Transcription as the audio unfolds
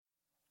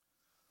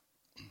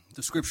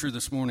The scripture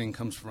this morning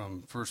comes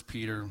from 1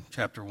 Peter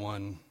chapter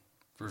 1,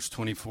 verse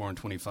 24 and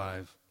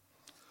 25.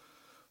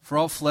 For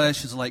all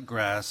flesh is like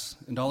grass,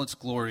 and all its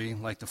glory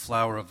like the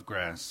flower of the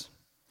grass.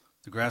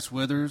 The grass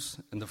withers,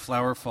 and the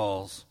flower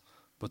falls,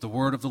 but the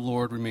word of the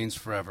Lord remains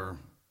forever.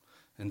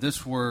 And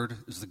this word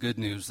is the good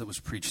news that was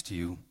preached to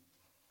you.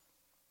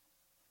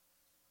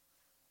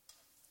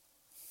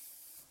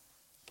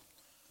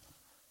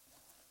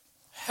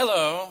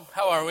 Hello,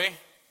 how are we?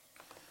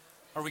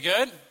 Are we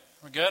good?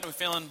 We're good? We're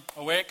feeling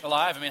awake,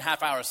 alive? I mean,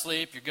 half hour of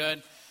sleep, you're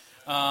good.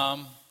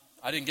 I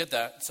didn't get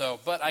that,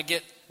 but I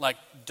get like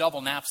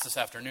double naps this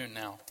afternoon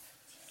now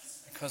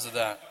because of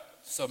that.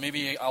 So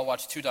maybe I'll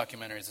watch 2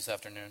 documentaries this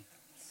afternoon.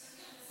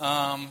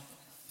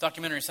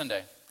 Documentary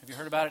Sunday. Have you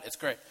heard about it? It's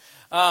great.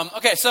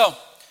 Okay, so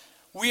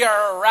we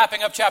are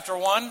wrapping up chapter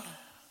 1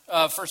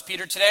 of 1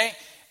 Peter today.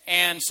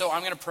 And so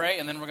I'm going to pray,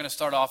 and then we're going to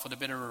start off with a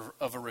bit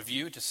of a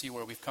review to see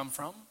where we've come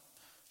from.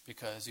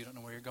 Because you don't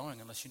know where you're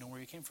going unless you know where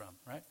you came from,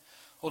 right?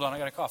 Hold on, I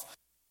got a cough.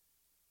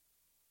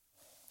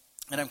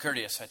 And I'm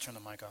courteous. I turn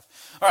the mic off.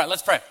 All right,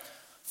 let's pray.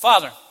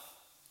 Father,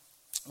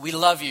 we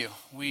love you.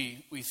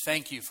 We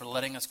thank you for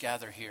letting us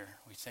gather here.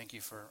 We thank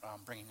you for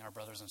bringing our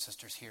brothers and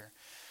sisters here.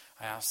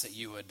 I ask that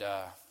you would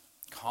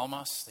calm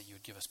us, that you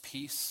would give us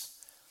peace,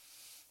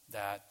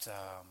 that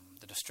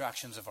the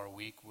distractions of our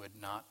week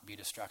would not be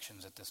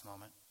distractions at this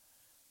moment,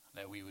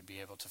 that we would be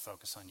able to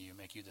focus on you,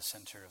 make you the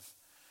center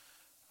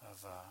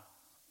of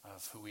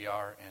who we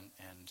are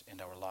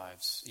and our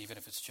lives, even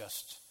if it's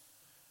just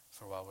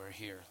for while we're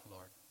here,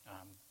 Lord.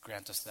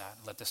 Grant us that.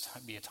 Let this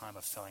be a time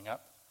of filling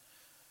up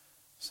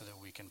so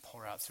that we can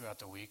pour out throughout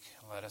the week.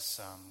 Let us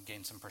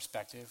gain some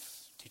perspective.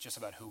 Teach us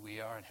about who we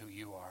are and who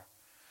you are.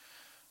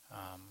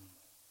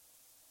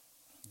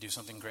 Do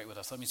something great with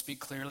us. Let me speak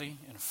clearly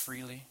and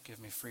freely. Give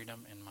me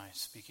freedom in my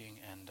speaking.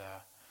 And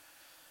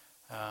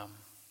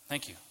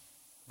thank you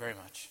very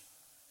much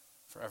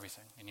for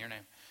everything. In your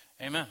name,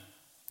 amen.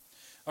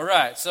 All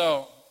right,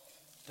 so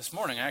this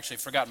morning I actually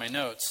forgot my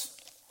notes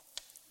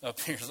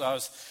up here. So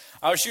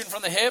I was shooting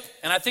from the hip,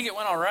 and I think it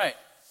went all right.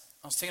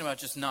 I was thinking about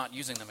just not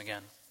using them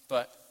again,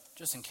 but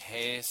just in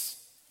case,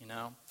 you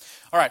know.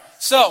 All right,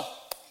 so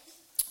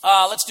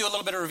let's do a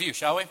little bit of review,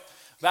 shall we?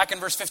 Back in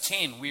verse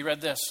 15, we read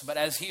this, but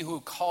as he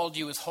who called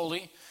you is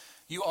holy,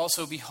 you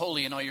also be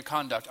holy in all your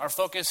conduct. Our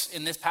focus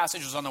in this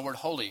passage was on the word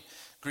holy.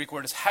 Greek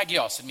word is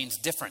hagios. It means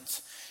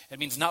different. It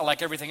means not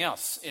like everything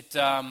else.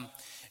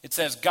 It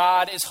says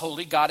God is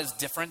holy, God is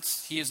different.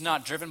 He is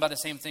not driven by the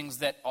same things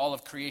that all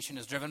of creation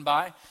is driven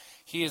by.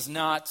 He is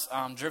not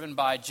driven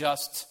by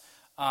just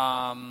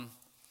the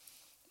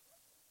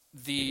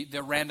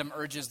random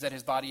urges that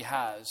his body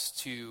has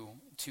to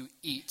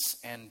eat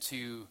and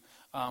to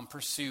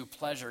pursue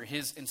pleasure.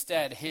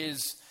 Instead,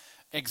 his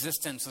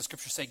existence, the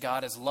scriptures say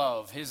God is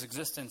love. His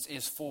existence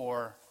is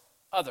for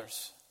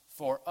others,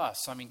 for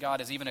us. I mean,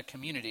 God is even a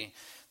community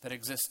that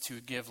exists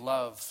to give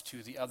love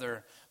to the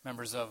other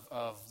members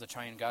of the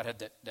triune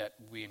Godhead that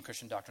we in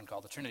Christian doctrine call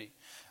the Trinity.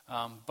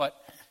 But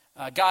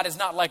God is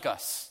not like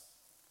us.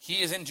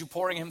 He is into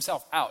pouring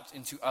himself out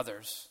into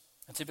others.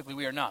 And typically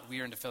we are not.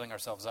 We are into filling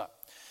ourselves up.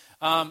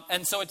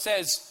 And so it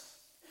says,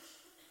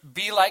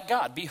 be like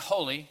God, be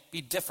holy,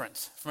 be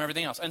different from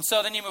everything else. And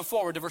so then you move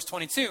forward to verse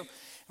 22, and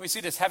we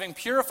see this, having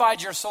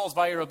purified your souls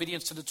by your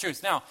obedience to the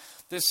truth. Now,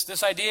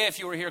 this idea, if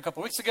you were here a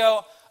couple weeks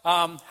ago,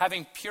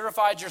 having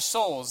purified your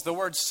souls, the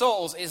word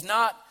souls is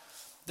not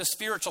the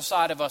spiritual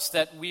side of us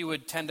that we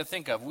would tend to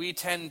think of. We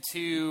tend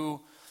to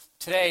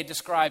today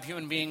describe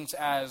human beings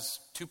as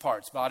 2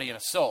 parts, body and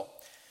a soul.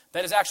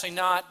 That is actually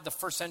not the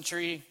first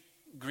century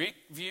Greek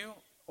view,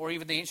 or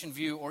even the ancient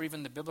view, or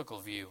even the biblical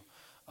view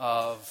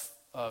of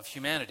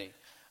humanity.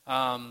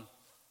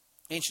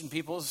 Ancient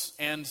peoples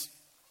and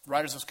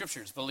writers of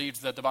scriptures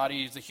believed that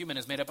the human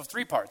is made up of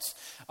 3 parts.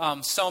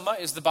 Soma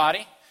is the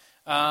body.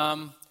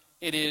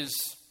 It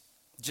is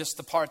just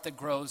the part that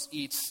grows,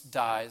 eats,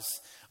 dies.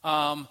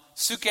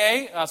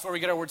 Psyche, that's where we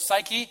get our word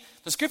psyche.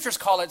 The scriptures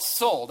call it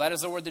soul. That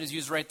is the word that is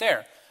used right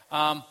there.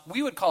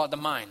 We would call it the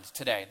mind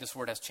today. This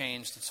word has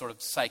changed. It's sort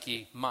of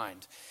psyche,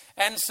 mind.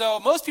 And so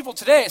most people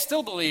today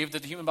still believe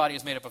that the human body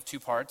is made up of 2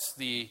 parts,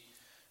 the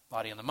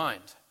body and the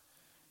mind.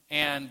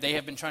 And they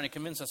have been trying to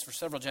convince us for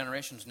several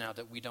generations now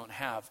that we don't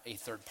have a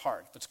 3rd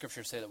part. But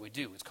scriptures say that we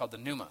do. It's called the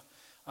pneuma,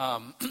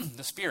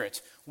 the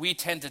spirit. We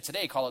tend to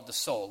today call it the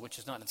soul, which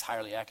is not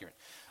entirely accurate.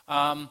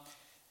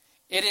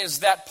 It is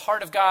that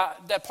part of God,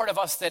 that part of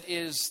us that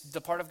is the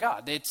part of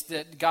God. It's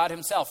that God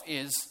himself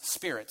is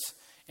spirit.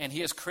 And he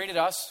has created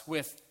us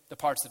with the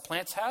parts that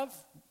plants have,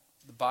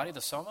 the body,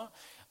 the soma,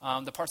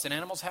 the parts that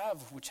animals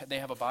have, which they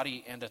have a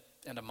body and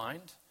a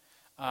mind.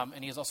 And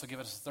he has also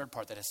given us a 3rd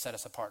part that has set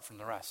us apart from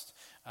the rest.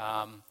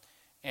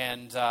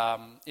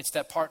 It's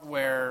that part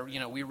where,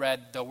 we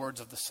read the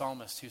words of the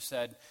psalmist who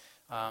said,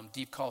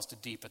 deep calls to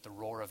deep at the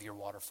roar of your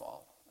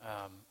waterfall.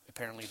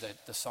 Apparently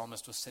the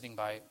psalmist was sitting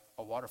by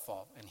a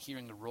waterfall and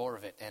hearing the roar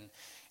of it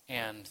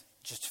and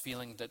just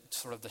feeling the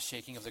sort of the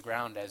shaking of the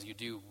ground as you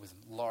do with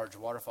large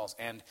waterfalls.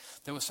 And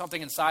there was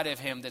something inside of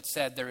him that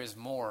said there is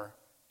more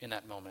in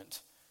that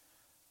moment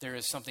there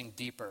is something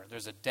deeper.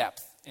 There's a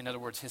depth. In other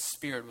words, his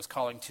spirit was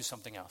calling to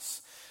something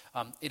else.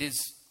 It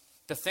is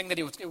the thing that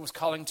it was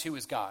calling to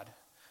is God.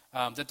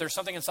 That there's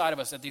something inside of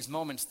us at these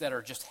moments that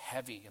are just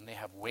heavy and they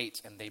have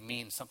weight and they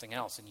mean something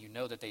else, and you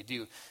know that they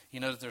do. You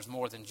know that there's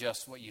more than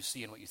just what you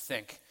see and what you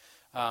think.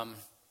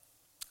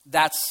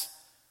 That's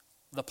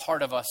the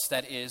part of us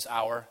that is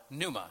our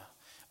pneuma.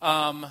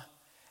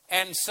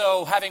 And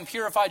so having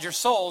purified your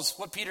souls,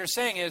 what Peter's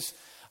saying is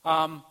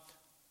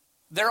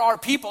there are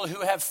people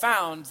who have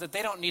found that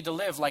they don't need to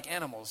live like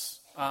animals,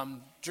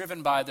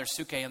 driven by their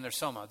suke and their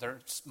soma, their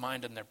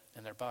mind and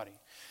their body.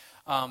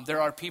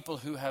 There are people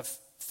who have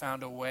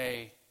found a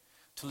way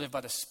to live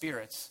by the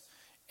spirits.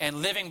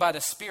 And living by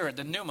the spirit,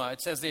 the pneuma,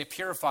 it says they've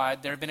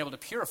been able to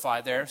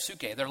purify their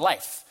suke, their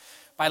life.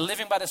 By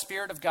living by the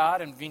Spirit of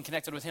God and being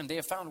connected with him, they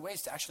have found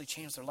ways to actually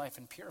change their life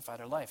and purify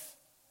their life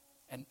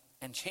and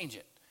change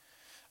it.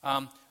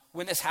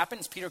 When this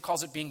happens, Peter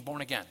calls it being born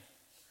again.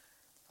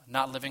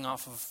 Not living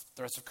off of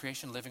the rest of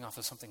creation, living off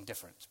of something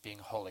different, being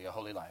holy, a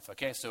holy life.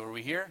 Okay, so are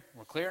we here?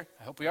 We're clear?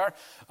 I hope we are,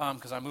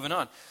 because I'm moving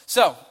on.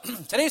 So,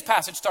 today's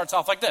passage starts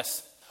off like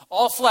this.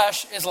 All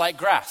flesh is like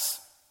grass.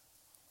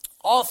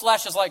 All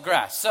flesh is like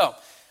grass. So,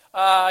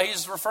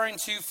 he's referring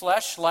to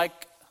flesh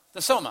like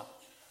the soma,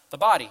 the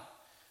body.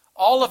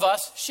 All of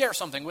us share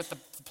something with the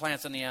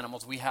plants and the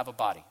animals. We have a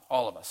body,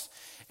 all of us.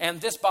 And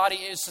this body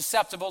is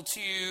susceptible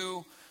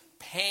to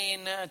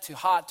pain, to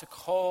hot, to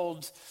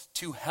cold,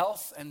 to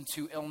health, and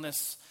to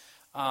illness.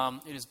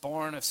 It is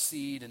born of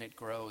seed, and it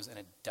grows, and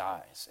it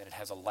dies, and it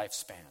has a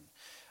lifespan.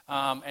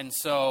 And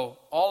so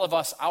all of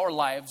us, our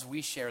lives,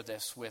 we share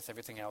this with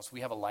everything else.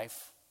 We have a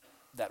life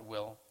that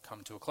will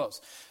come to a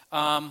close.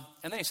 And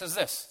then he says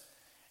this,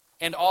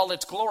 and all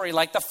its glory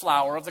like the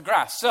flower of the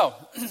grass. So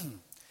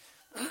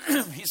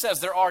he says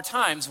there are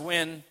times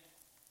when,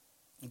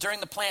 during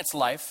the plant's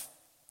life,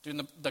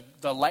 during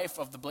the life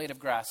of the blade of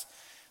grass,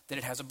 that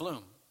it has a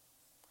bloom.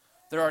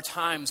 There are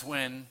times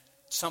when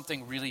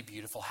something really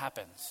beautiful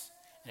happens,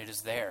 and it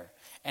is there.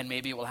 And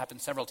maybe it will happen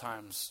several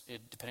times,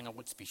 depending on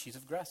what species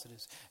of grass it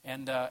is.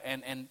 And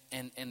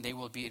they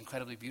will be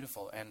incredibly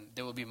beautiful, and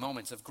there will be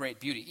moments of great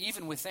beauty,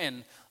 even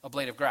within a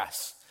blade of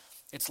grass.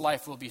 Its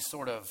life will be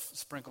sort of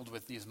sprinkled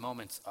with these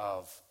moments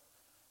of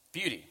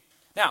beauty.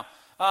 Now,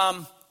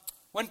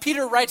 when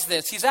Peter writes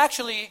this, he's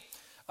actually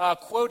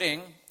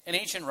quoting an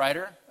ancient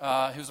writer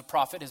who was a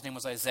prophet. His name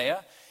was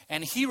Isaiah.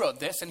 And he wrote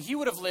this, and he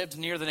would have lived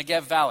near the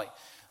Negev Valley.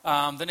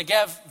 The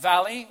Negev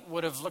Valley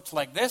would have looked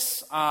like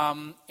this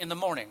in the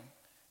morning.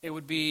 It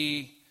would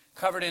be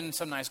covered in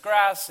some nice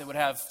grass. It would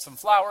have some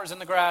flowers in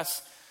the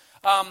grass.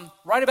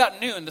 Right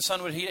about noon, the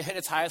sun would hit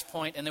its highest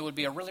point, and there would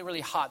be a really,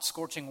 really hot,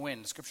 scorching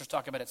wind. Scriptures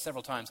talk about it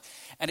several times.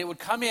 And it would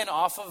come in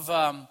off of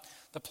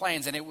the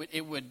plains, and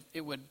it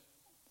would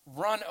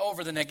run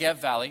over the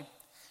Negev Valley,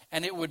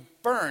 and it would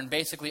burn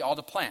basically all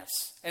the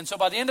plants. And so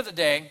by the end of the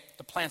day,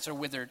 the plants are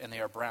withered and they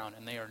are brown,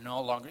 and they are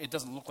no longer, it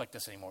doesn't look like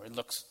this anymore. It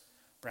looks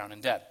brown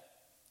and dead.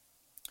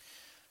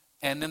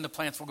 And then the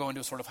plants will go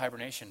into a sort of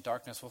hibernation.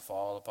 Darkness will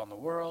fall upon the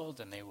world,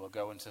 and they will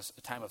go into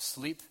a time of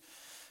sleep.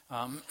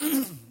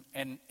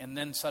 And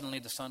then suddenly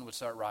the sun would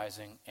start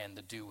rising, and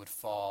the dew would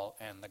fall,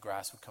 and the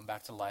grass would come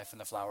back to life, and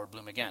the flower would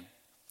bloom again.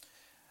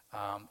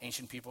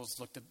 Ancient peoples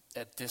looked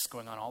at this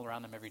going on all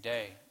around them every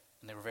day,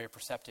 and they were very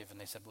perceptive, and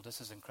they said, well,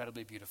 this is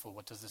incredibly beautiful.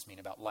 What does this mean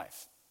about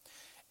life?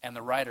 And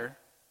the writer,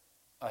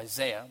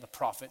 Isaiah, the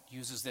prophet,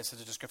 uses this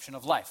as a description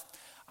of life.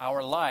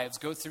 Our lives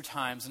go through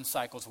times and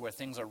cycles where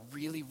things are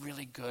really,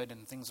 really good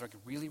and things are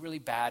really, really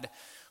bad.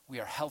 We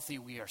are healthy.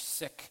 We are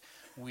sick.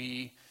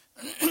 We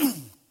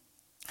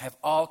have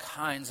all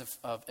kinds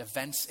of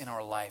events in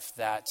our life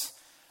that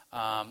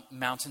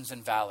mountains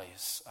and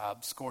valleys,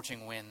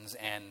 scorching winds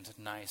and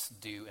nice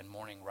dew and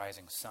morning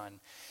rising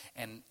sun.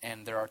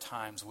 And there are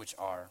times which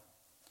are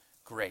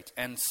great.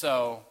 And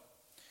so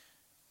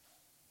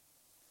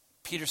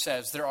Peter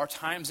says there are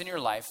times in your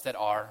life that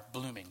are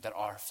blooming, that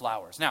are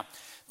flowers. Now,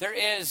 there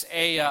is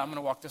I'm going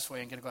to walk this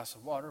way and get a glass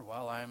of water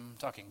while I'm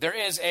talking. There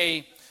is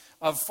a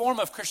form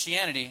of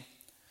Christianity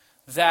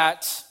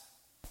that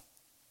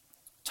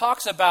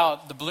talks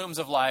about the blooms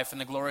of life and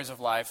the glories of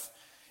life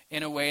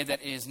in a way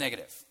that is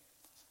negative.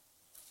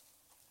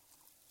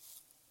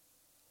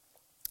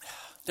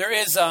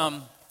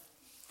 I'm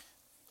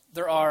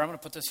going to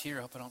put this here.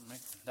 I hope I don't make,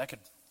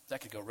 that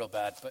could go real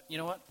bad, but you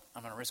know what?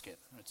 I'm going to risk it.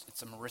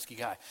 I'm a risky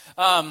guy.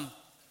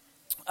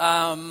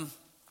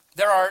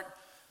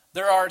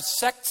 There are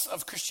sects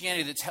of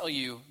Christianity that tell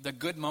you the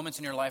good moments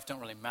in your life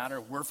don't really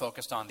matter. We're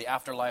focused on the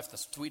afterlife, the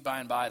sweet by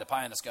and by, the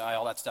pie in the sky,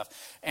 all that stuff.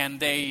 And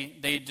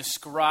they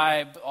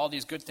describe all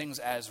these good things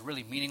as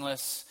really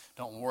meaningless.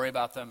 Don't worry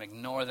about them.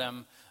 Ignore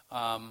them.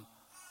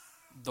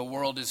 The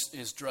world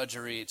is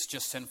drudgery. It's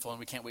just sinful, and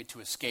we can't wait to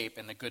escape,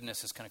 and the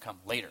goodness is going to come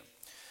later.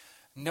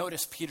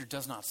 Notice Peter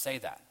does not say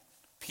that.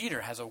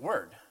 Peter has a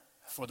word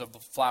for the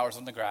flowers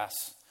on the grass,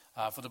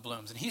 for the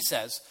blooms. And he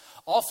says,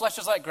 all flesh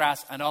is like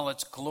grass, and all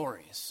its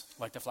glories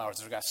like the flowers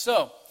of the grass.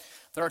 So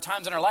there are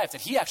times in our life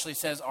that he actually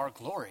says are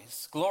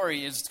glories.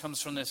 Glory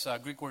comes from this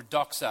Greek word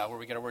doxa, where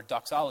we get our word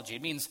doxology.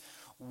 It means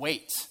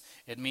weight.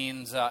 It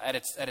means at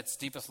its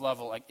deepest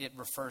level, like it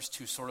refers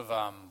to sort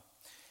of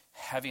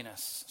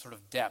heaviness, sort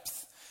of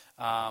depth.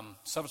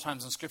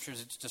 Sometimes in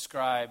scriptures it's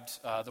described,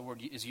 the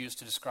word is used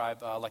to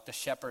describe like the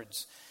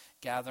shepherds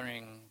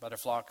gathering by their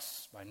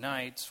flocks by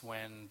night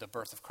when the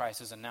birth of Christ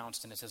is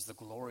announced, and it says the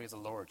glory of the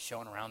Lord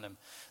shone around them.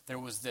 There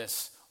was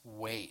this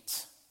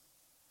weight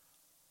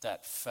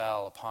that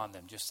fell upon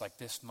them, just like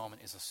this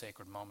moment is a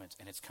sacred moment,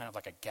 and it's kind of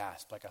like a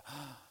gasp, like a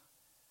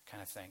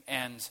kind of thing.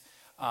 And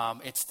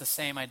it's the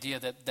same idea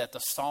that the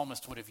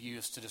psalmist would have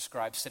used to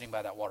describe sitting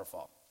by that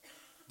waterfall,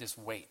 this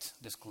weight,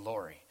 this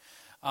glory.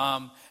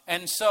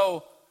 And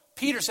so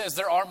Peter says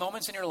there are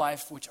moments in your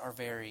life which are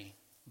very,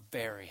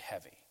 very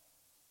heavy.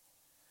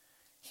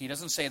 He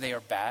doesn't say they are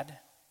bad.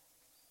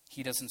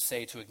 He doesn't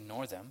say to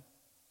ignore them.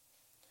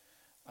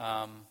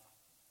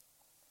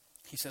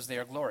 He says they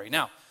are glory.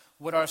 Now,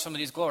 what are some of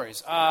these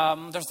glories?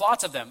 There's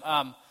lots of them.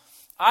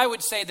 I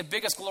would say the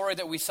biggest glory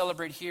that we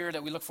celebrate here,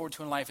 that we look forward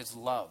to in life, is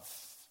love.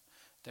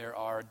 There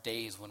are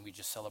days when we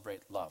just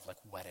celebrate love, like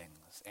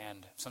weddings.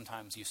 And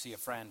sometimes you see a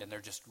friend and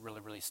they're just really,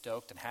 really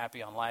stoked and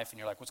happy on life. And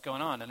you're like, what's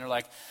going on? And they're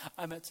like,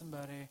 I met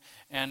somebody.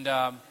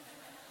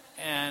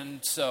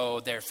 And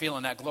so they're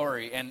feeling that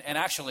glory. And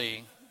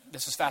actually,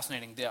 this is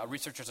fascinating. The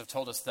researchers have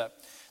told us that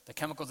the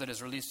chemical that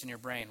is released in your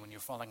brain when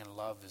you're falling in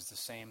love is the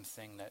same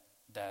thing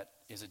that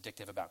is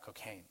addictive about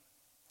cocaine.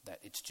 That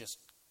it's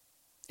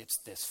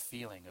this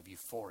feeling of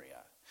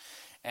euphoria.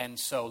 And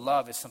so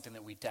love is something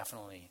that we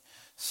definitely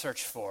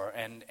search for.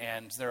 And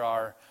there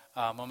are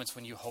moments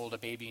when you hold a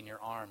baby in your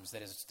arms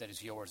that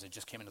is yours. It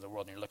just came into the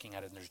world and you're looking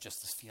at it and there's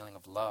just this feeling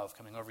of love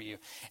coming over you.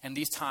 And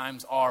these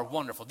times are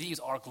wonderful. These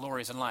are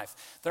glories in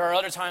life. There are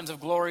other times of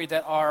glory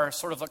that are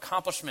sort of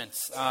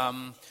accomplishments.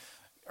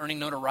 Earning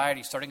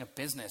notoriety, starting a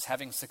business,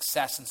 having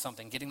success in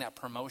something, getting that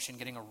promotion,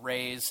 getting a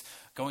raise,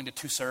 going to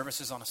 2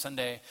 services on a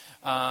Sunday.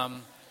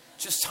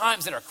 Just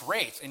times that are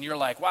great, and you're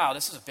like, wow,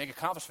 this is a big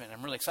accomplishment.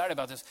 I'm really excited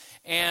about this.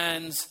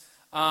 And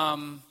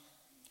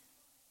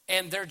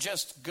they're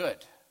just good.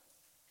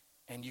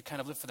 And you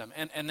kind of live for them.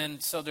 And then,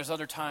 so there's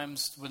other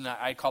times when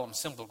I call them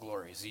simple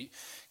glories.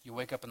 You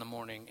wake up in the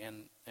morning,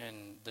 and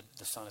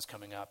the sun is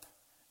coming up,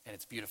 and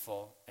it's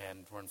beautiful,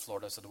 and we're in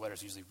Florida, so the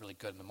weather's usually really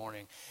good in the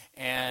morning,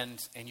 and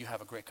you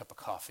have a great cup of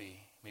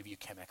coffee. Maybe you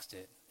Chemexed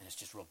it, and it's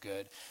just real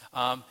good.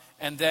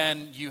 And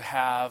then you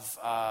have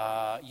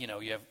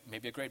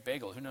maybe a great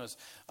bagel, who knows,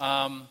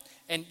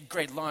 and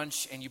great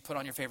lunch, and you put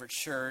on your favorite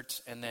shirt,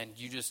 and then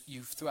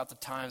you throughout the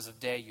times of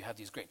the day, you have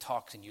these great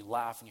talks, and you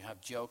laugh, and you have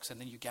jokes,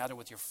 and then you gather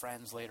with your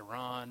friends later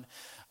on,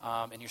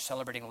 and you're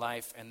celebrating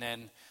life, and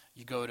then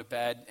you go to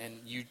bed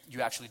and you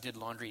actually did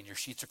laundry and your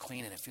sheets are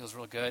clean and it feels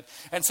real good.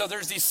 And so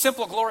there's these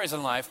simple glories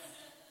in life.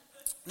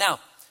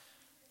 Now,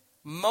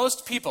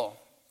 most people,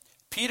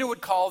 Peter would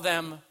call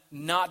them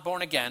not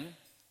born again.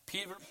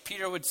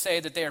 Peter would say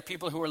that they are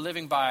people who are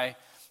living by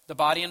the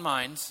body and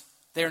minds.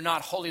 They're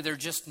not holy, they're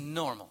just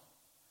normal.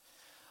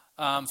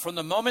 From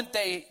the moment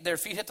their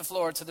feet hit the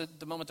floor to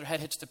the moment their head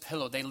hits the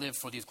pillow, they live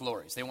for these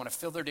glories. They want to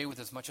fill their day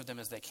with as much of them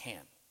as they can.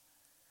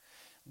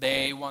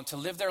 They want to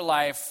live their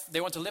life, they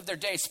want to live their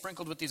day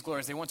sprinkled with these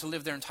glories. They want to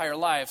live their entire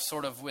life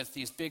sort of with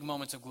these big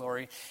moments of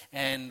glory.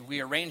 And we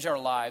arrange our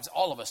lives,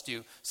 all of us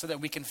do, so that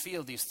we can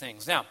feel these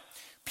things. Now,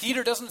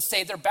 Peter doesn't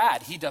say they're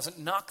bad. He doesn't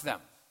knock them.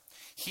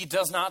 He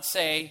does not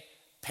say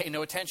pay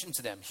no attention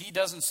to them. He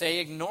doesn't say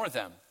ignore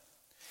them.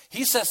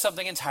 He says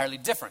something entirely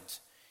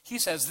different. He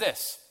says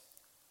this: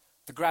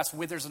 the grass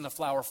withers and the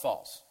flower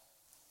falls.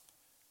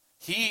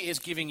 He is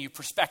giving you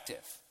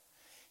perspective.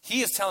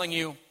 He is telling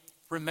you,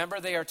 remember,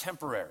 they are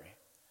temporary.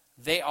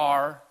 They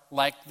are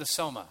like the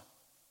soma,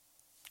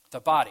 the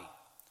body.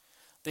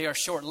 They are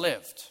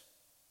short-lived.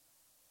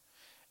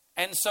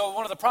 And so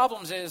one of the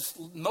problems is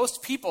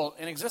most people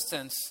in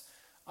existence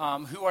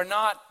who are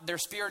not, their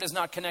spirit is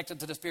not connected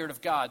to the Spirit of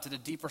God, to the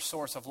deeper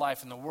source of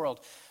life in the world.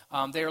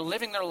 They are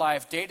living their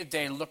life day to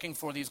day looking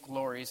for these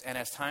glories, and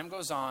as time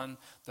goes on,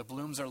 the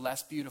blooms are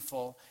less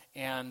beautiful,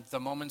 and the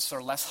moments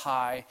are less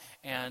high,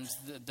 and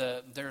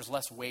there's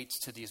less weight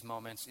to these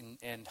moments,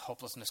 and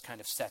hopelessness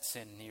kind of sets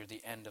in near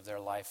the end of their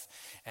life,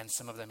 and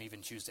some of them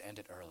even choose to end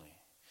it early.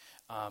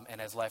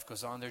 And as life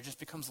goes on, there just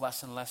becomes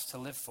less and less to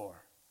live for.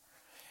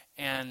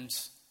 And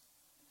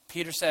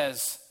Peter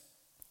says,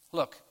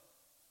 look,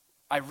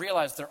 I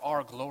realize there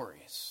are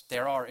glories.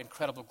 There are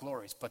incredible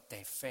glories, but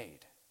they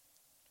fade.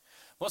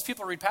 Most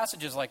people read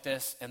passages like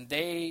this, and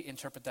they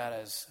interpret that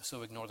as,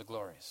 so ignore the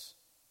glories.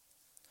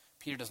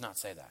 Peter does not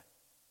say that.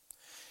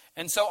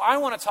 And so I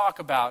want to talk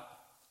about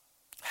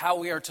how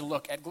we are to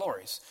look at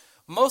glories.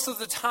 Most of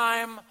the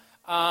time,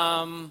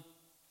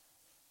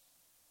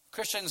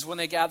 Christians, when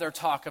they gather,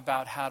 talk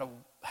about how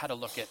to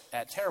look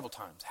at terrible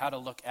times, how to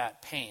look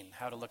at pain,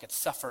 how to look at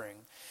suffering.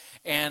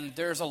 And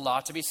there's a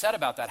lot to be said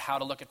about that, how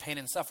to look at pain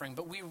and suffering.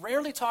 But we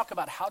rarely talk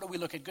about how do we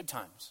look at good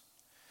times.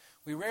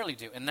 We rarely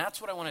do. And that's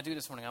what I want to do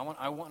this morning.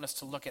 I want us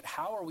to look at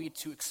how are we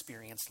to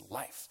experience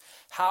life?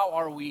 How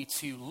are we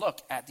to look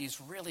at these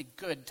really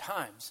good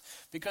times?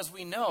 Because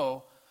we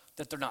know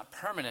that they're not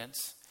permanent,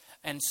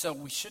 And so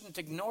we shouldn't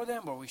ignore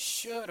them, or we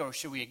should, or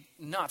should we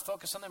not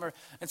focus on them?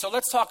 And so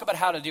let's talk about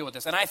how to deal with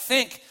this. And I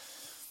think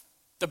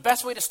the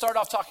best way to start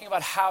off talking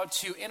about how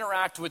to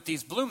interact with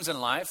these blooms in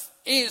life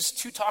is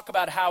to talk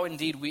about how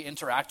indeed we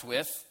interact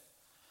with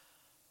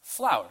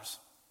flowers.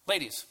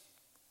 Ladies,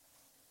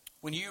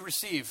 when you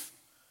receive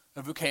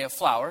a bouquet of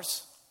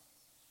flowers,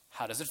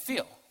 how does it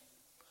feel?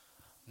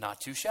 Not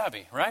too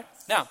shabby, right?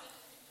 Now,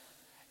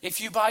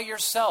 if you buy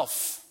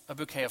yourself a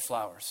bouquet of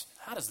flowers,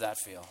 how does that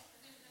feel?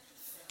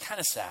 Kind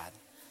of sad,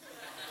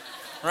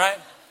 right?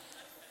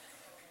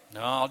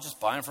 No, I'll just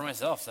buy them for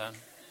myself then.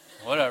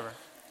 Whatever.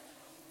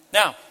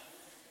 Now,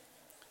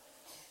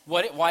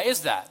 why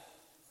is that?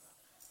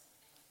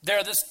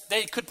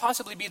 They could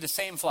possibly be the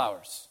same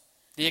flowers,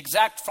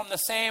 from the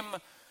same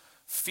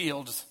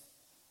fields.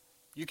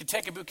 You could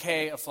take a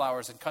bouquet of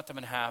flowers and cut them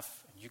in half,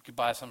 and you could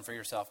buy some for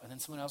yourself, and then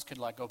someone else could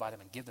go buy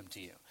them and give them to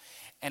you.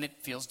 And it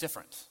feels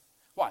different.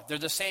 Why? They're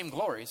the same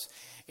glories.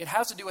 It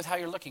has to do with how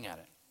you're looking at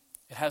it.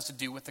 It has to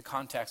do with the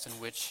context in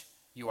which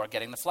you are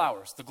getting the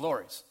flowers, the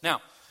glories.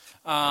 Now,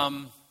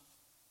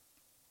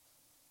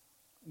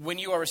 when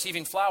you are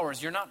receiving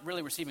flowers, you're not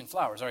really receiving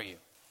flowers, are you?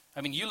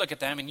 I mean, you look at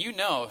them and you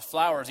know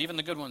flowers, even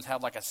the good ones,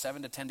 have like a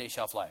 7 to 10 day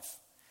shelf life.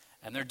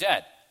 And they're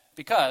dead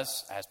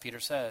because, as Peter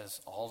says,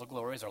 all the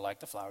glories are like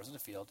the flowers of the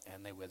field,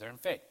 and they wither and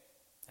fade,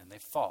 and they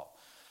fall.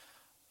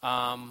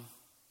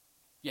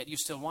 Yet you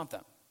still want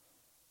them.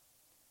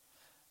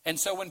 And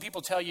so when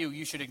people tell you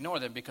you should ignore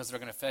them because they're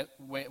going to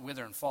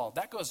wither and fall,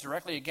 that goes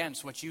directly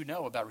against what you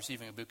know about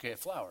receiving a bouquet of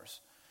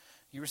flowers.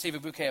 You receive a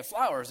bouquet of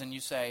flowers and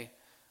you say,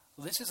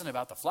 well, this isn't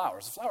about the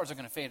flowers. The flowers are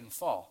going to fade and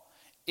fall.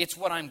 It's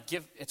what I'm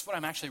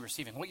actually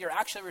receiving. What you're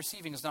actually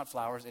receiving is not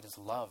flowers. It is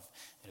love.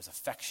 It is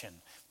affection.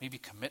 Maybe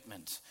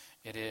commitment.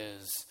 It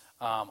is,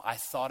 I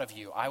thought of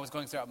you. I was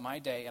going throughout my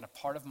day, and a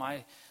part of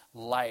my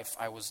life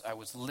I was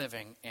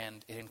living,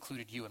 and it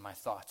included you in my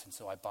thoughts. And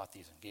so I bought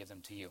these and gave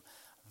them to you.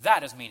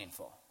 That is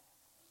meaningful.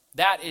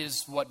 That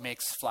is what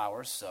makes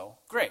flowers so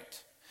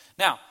great.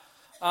 Now,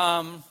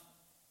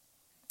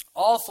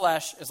 all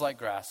flesh is like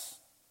grass,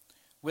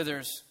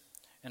 withers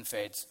and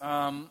fades.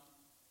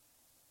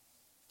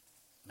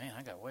 Man,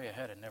 I got way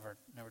ahead and never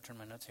turned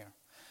my notes here.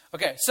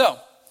 Okay, so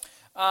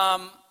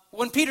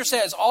when Peter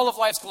says all of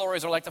life's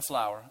glories are like the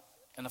flower,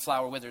 and the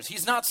flower withers,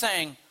 he's not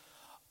saying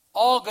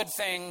all good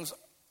things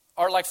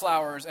are like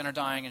flowers and are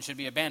dying and should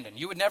be abandoned.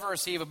 You would never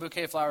receive a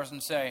bouquet of flowers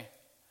and say,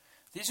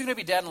 these are going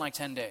to be dead in like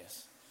 10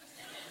 days.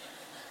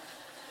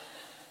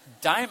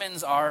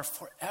 Diamonds are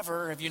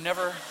forever. Have you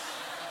never?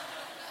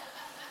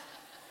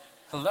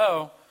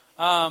 Hello?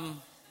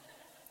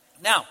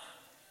 Now,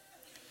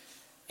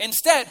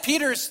 instead,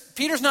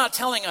 Peter's not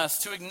telling us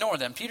to ignore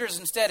them. Peter's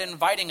instead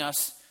inviting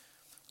us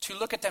to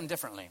look at them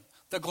differently.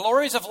 The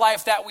glories of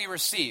life that we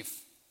receive,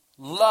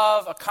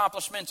 love,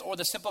 accomplishments, or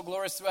the simple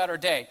glories throughout our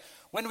day.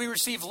 When we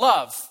receive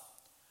love,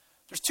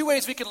 there's two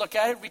ways we could look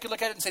at it. We could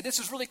look at it and say, this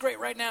is really great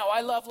right now.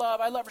 I love love.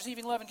 I love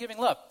receiving love and giving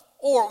love.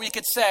 Or we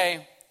could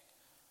say,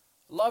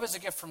 love is a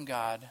gift from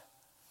God.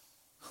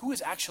 Who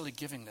is actually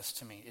giving this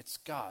to me? It's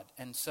God.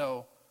 And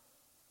so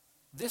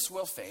this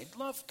will fade.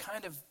 Love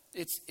kind of,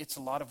 it's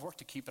a lot of work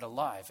to keep it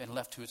alive, and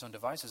left to its own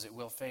devices, it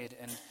will fade.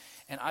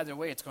 And either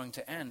way, it's going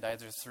to end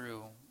either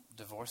through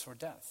divorce or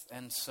death.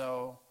 And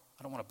so,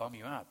 I don't want to bum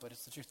you out, but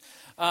it's the truth.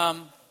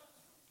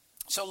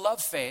 So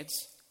love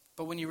fades,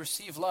 but when you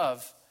receive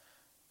love,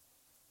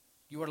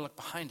 you ought to look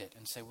behind it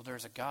and say, well,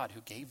 there's a God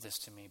who gave this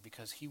to me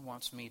because he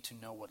wants me to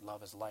know what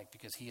love is like,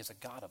 because he is a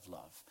God of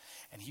love,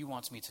 and he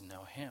wants me to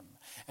know him.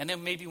 And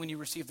then maybe when you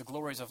receive the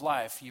glories of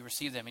life, you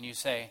receive them and you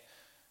say,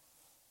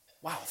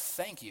 wow,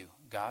 thank you,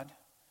 God.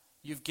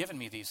 You've given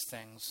me these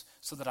things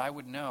so that I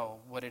would know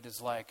what it is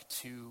like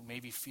to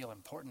maybe feel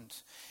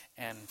important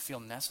and feel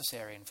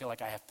necessary and feel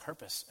like I have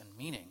purpose and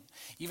meaning.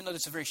 Even though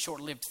it's a very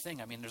short-lived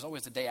thing. I mean, there's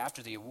always the day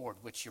after the award,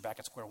 which you're back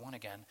at square one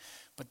again.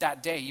 But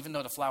that day, even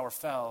though the flower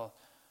fell,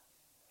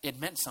 it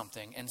meant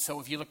something. And so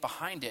if you look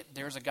behind it,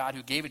 there's a God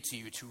who gave it to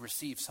you to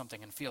receive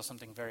something and feel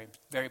something very,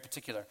 very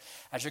particular.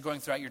 As you're going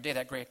throughout your day,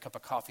 that great cup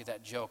of coffee,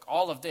 that joke,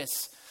 all of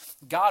this,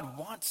 God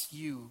wants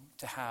you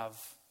to have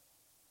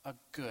a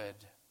good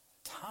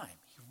time.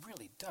 He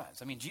really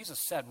does. I mean, Jesus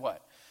said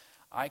what?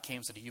 I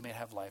came so that you may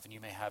have life and you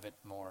may have it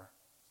more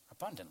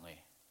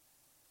abundantly.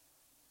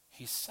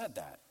 He said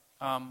that.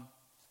 And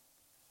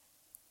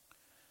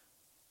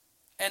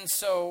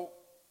so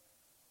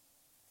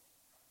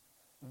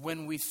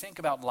when we think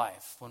about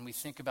life, when we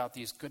think about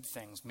these good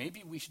things,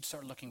 maybe we should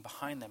start looking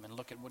behind them and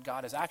look at what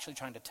God is actually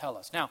trying to tell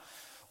us. Now,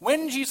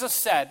 when Jesus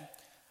said,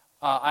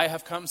 I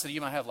have come so that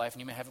you might have life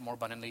and you may have it more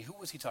abundantly, who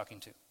was he talking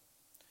to?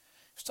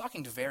 He was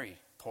talking to very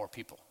poor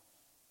people.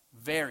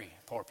 Very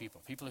poor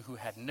people. People who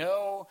had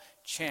no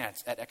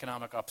chance at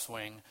economic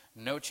upswing,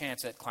 no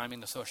chance at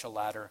climbing the social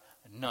ladder,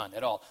 none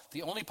at all.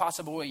 The only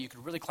possible way you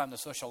could really climb the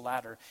social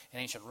ladder in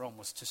ancient Rome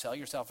was to sell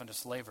yourself into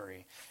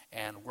slavery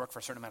and work for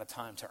a certain amount of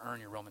time to earn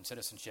your Roman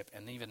citizenship.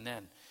 And even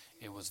then,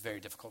 it was very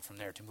difficult from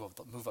there to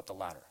move up the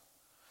ladder.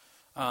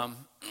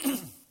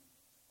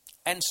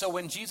 And so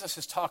when Jesus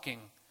is talking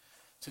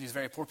to these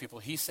very poor people.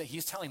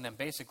 He's telling them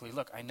basically,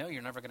 look, I know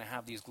you're never going to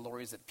have these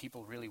glories that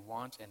people really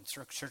want and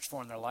search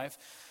for in their life,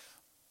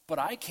 but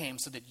I came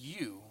so that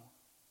you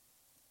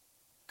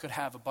could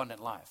have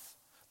abundant life.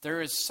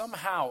 There is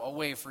somehow a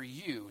way for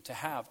you to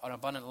have an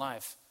abundant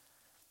life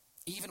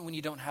even when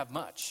you don't have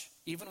much,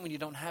 even when you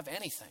don't have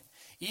anything,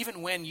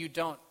 even when you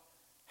don't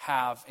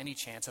have any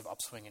chance of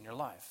upswing in your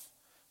life.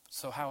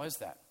 So how is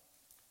that?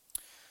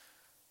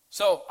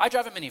 So I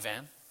drive a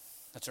minivan.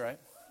 That's right,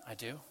 I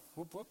do.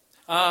 Whoop, whoop.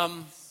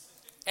 And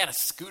a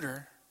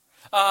scooter.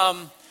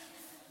 I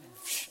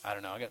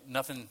don't know. I got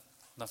nothing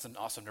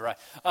awesome to ride.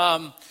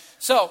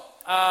 So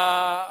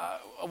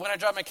when I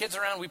drive my kids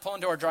around, we pull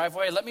into our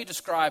driveway. Let me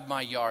describe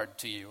my yard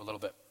to you a little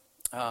bit.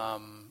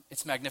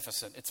 It's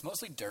magnificent. It's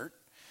mostly dirt,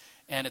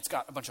 and it's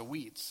got a bunch of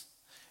weeds.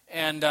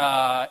 And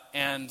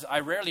I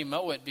rarely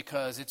mow it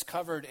because it's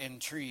covered in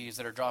trees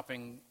that are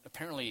dropping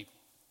apparently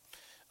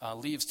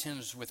leaves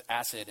tinged with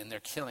acid, and they're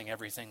killing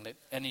everything that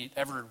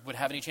ever would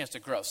have any chance to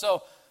grow.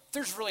 So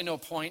there's really no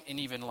point in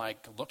even like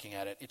looking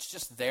at it. It's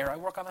just there. I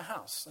work on the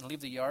house and leave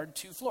the yard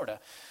to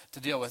Florida to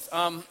deal with.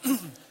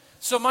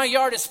 So my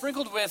yard is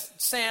sprinkled with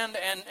sand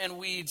and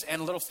weeds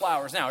and little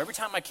flowers. Now, every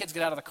time my kids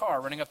get out of the car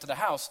running up to the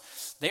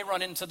house, they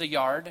run into the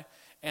yard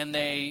and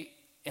they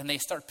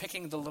start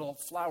picking the little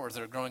flowers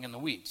that are growing in the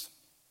weeds.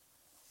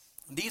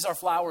 These are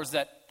flowers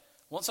that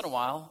once in a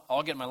while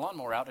I'll get my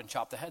lawnmower out and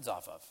chop the heads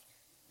off of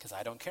because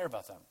I don't care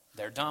about them.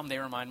 They're dumb. They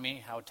remind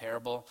me how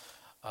terrible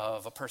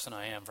of a person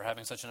I am for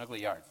having such an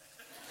ugly yard.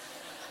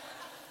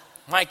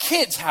 My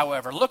kids,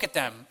 however, look at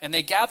them and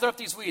they gather up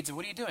these weeds. And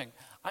what are you doing?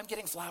 I'm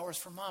getting flowers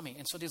for mommy.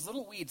 And so these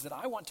little weeds that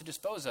I want to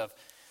dispose of,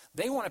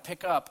 they want to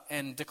pick up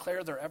and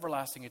declare their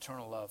everlasting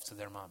eternal love to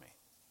their mommy.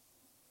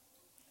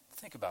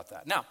 Think about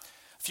that. Now,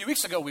 a few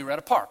weeks ago, we were at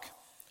a park.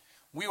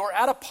 We were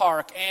at a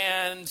park,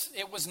 and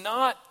it was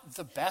not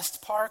the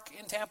best park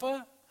in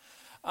Tampa.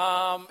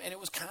 And it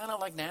was kind of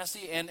like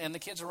nasty, and the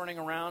kids were running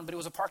around, but it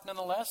was a park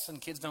nonetheless,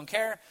 and kids don't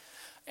care.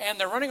 And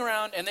they're running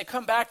around, and they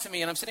come back to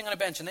me, and I'm sitting on a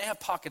bench, and they have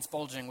pockets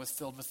bulging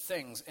filled with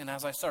things. And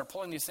as I start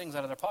pulling these things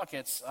out of their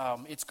pockets,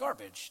 it's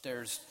garbage.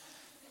 There's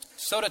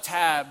soda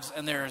tabs,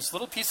 and there's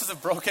little pieces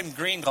of broken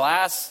green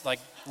glass, like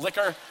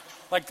liquor,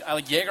 like a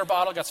Jaeger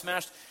bottle got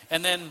smashed.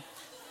 And then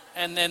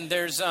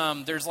there's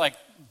like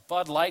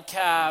Bud Light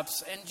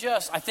caps, and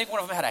I think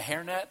one of them had a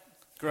hairnet.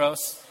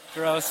 Gross.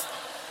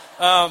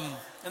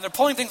 And they're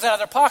pulling things out of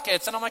their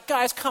pockets, and I'm like,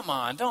 guys, come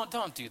on,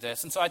 don't do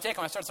this. And so I take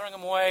them, I start throwing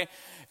them away,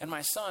 and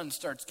my son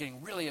starts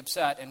getting really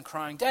upset and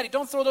crying, Daddy,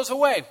 don't throw those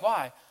away.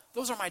 Why?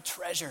 Those are my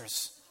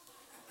treasures.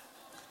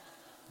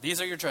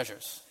 These are your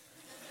treasures.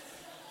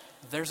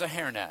 There's a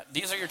hairnet.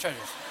 These are your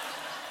treasures.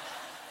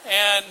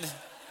 And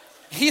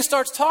he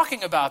starts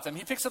talking about them.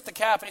 He picks up the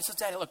cap, and he says,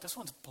 Daddy, look, this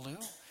one's blue.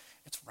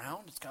 It's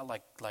round. It's got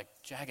like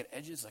jagged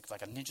edges,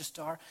 like a ninja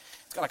star.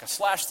 It's got like a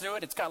slash through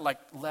it. It's got like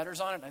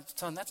letters on it.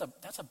 Son, that's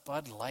a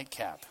Bud Light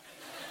cap.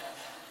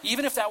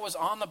 Even if that was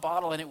on the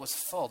bottle and it was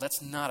full,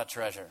 that's not a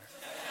treasure.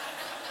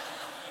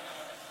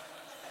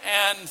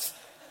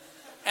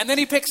 And then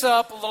he picks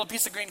up a little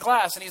piece of green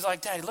glass and he's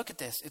like, Daddy, look at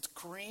this. It's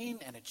green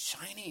and it's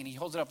shiny. And he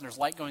holds it up and there's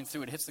light going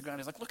through it. It hits the ground.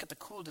 He's like, look at the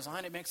cool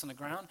design it makes on the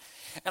ground.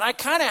 And I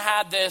kind of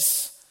had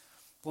this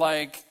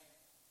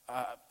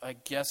I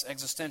guess,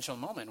 existential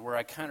moment where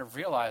I kind of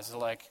realized,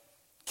 like,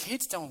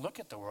 kids don't look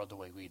at the world the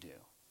way we do.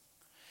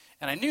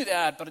 And I knew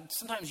that, but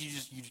sometimes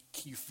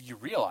you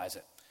realize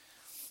it.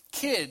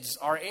 Kids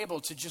are able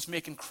to just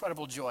make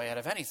incredible joy out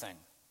of anything.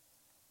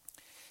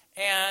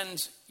 And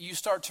you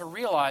start to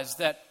realize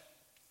that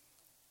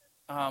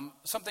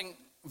something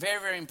very,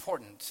 very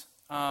important.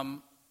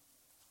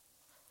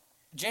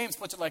 James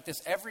puts it like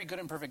this: every good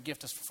and perfect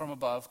gift is from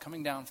above,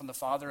 coming down from the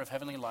Father of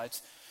heavenly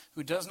lights,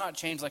 who does not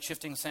change like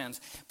shifting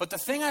sands. But the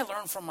thing I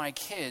learned from my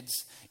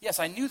kids, yes,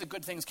 I knew the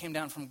good things came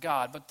down from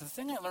God, but the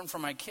thing I learned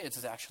from my kids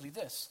is actually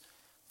this: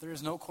 there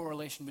is no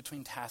correlation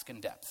between task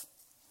and depth.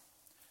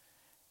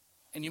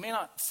 And you may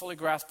not fully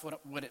grasp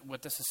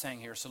what this is saying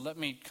here, so let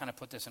me kind of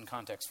put this in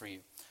context for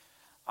you.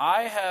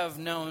 I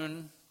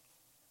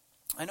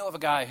know of a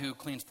guy who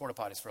cleans porta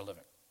potties for a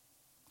living.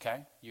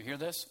 Okay? You hear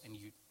this, and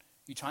you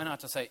try not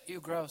to say, ew,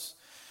 gross,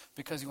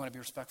 because you want to be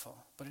respectful,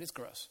 but it is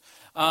gross.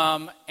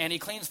 And he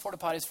cleans porta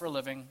potties for a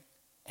living,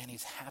 and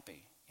he's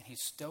happy, and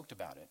he's stoked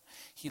about it.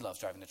 He loves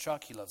driving the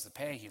truck. He loves the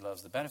pay. He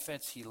loves the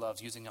benefits. He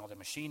loves using all the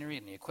machinery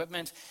and the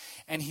equipment.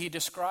 And he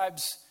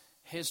describes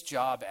his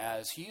job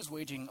as he's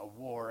waging a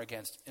war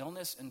against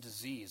illness and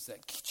disease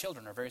that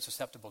children are very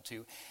susceptible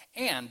to.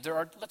 And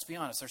let's be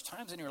honest, there's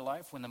times in your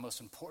life when the most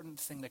important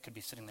thing that could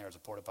be sitting there is a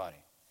porta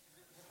potty,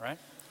 right?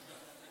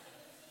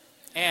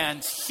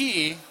 And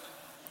he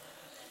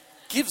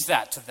gives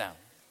that to them.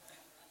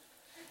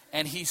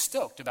 And he's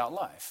stoked about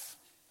life,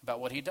 about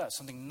what he does.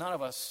 Something none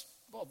of us,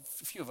 well,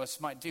 a few of us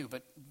might do,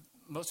 but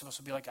most of us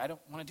would be like, I don't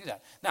want to do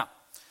that. Now,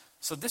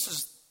 so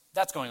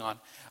that's going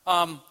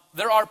on.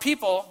 There are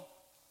people,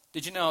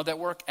 did you know, that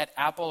work at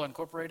Apple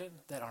Incorporated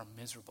that are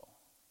miserable.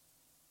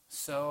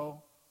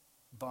 So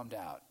bummed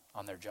out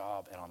on their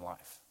job and on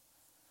life.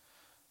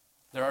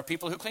 There are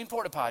people who clean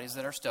porta potties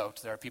that are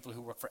stoked. There are people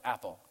who work for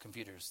Apple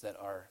computers that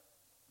are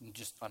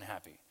just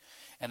unhappy.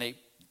 And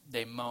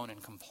they moan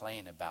and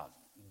complain about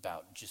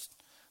just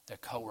their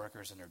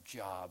coworkers and their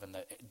job and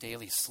the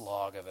daily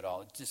slog of it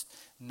all. Just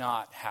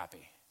not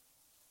happy.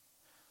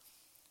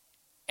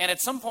 And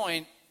at some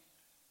point,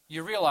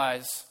 you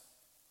realize,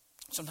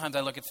 sometimes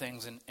I look at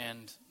things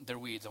and they're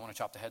weeds. I want to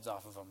chop the heads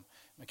off of them.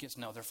 My kids,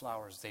 no, they're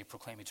flowers. They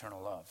proclaim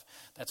eternal love.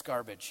 That's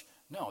garbage.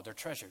 No, they're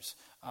treasures.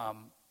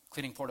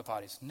 Cleaning porta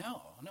potties.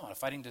 No,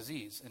 fighting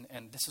disease.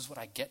 And this is what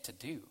I get to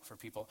do for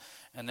people.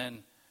 And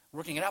then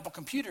working at Apple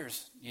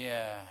computers.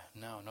 Yeah,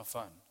 no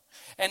fun.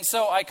 And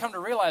so I come to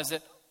realize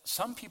that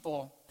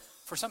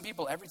for some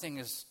people, everything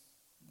is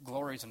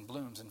glories and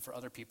blooms. And for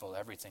other people,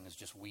 everything is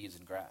just weeds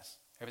and grass.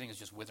 Everything is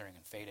just withering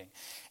and fading.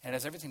 And it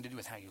has everything to do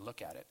with how you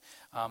look at it.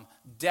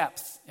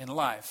 Depth in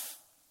life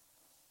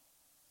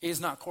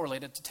is not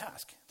correlated to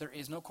task. There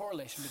is no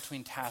correlation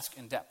between task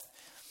and depth.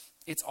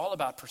 It's all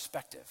about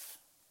perspective.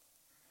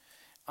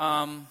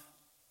 And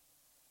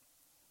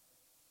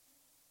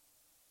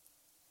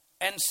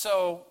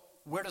so,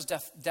 where does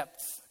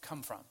depth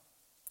come from?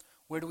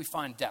 Where do we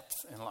find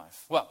depth in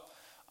life? Well,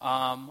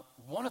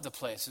 one of the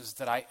places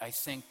that I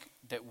think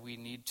that we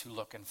need to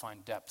look and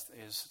find depth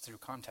is through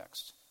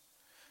context.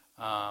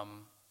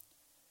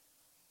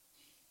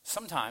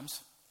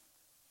 Sometimes,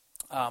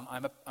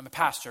 I'm a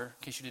pastor, in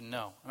case you didn't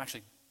know. I'm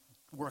actually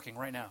working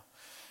right now.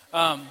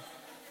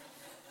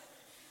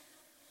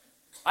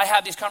 I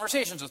have these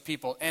conversations with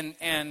people, and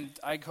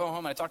I go home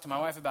and I talk to my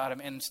wife about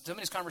them, and some of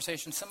these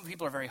conversations, some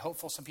people are very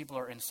hopeful, some people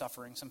are in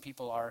suffering, some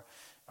people are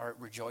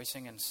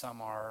rejoicing, and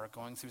some are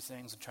going through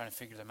things and trying to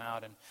figure them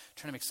out and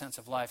trying to make sense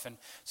of life. And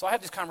so I have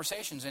these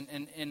conversations,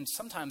 and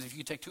sometimes if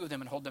you take two of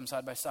them and hold them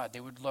side by side, they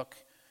would look,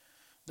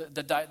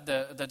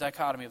 the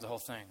dichotomy of the whole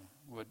thing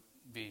would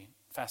be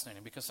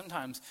fascinating, because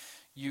sometimes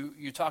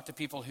you talk to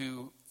people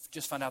who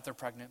just found out they're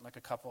pregnant, like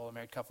a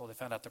married couple, they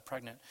found out they're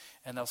pregnant,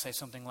 and they'll say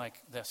something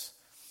like this: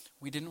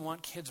 we didn't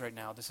want kids right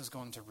now. This is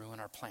going to ruin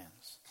our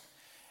plans.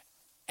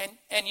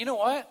 And you know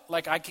what?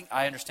 Like,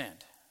 I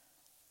understand.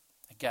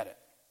 I get it.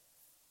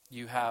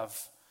 You have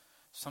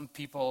some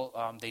people,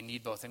 they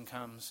need both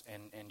incomes,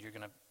 and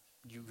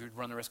you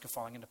run the risk of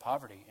falling into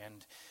poverty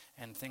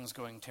and things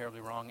going terribly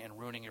wrong and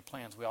ruining your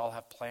plans. We all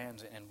have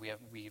plans, and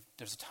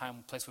there's a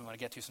place we want to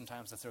get to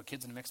sometimes to throw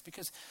kids in the mix,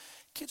 because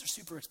kids are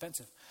super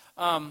expensive.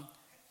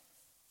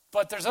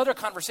 But there's other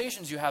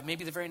conversations you have,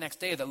 maybe the very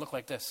next day, that look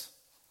like this.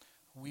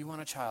 We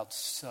want a child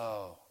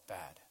so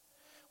bad.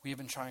 We have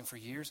been trying for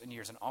years and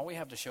years, and all we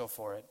have to show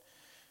for it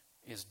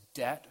is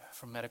debt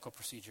from medical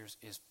procedures,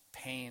 is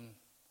pain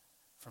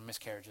from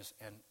miscarriages,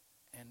 and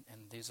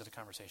these are the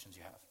conversations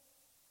you have.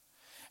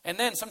 And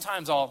then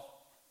sometimes I'll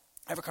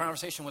have a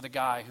conversation with a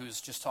guy who's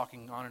just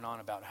talking on and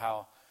on about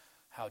how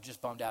just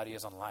bummed out he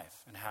is on life,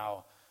 and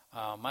how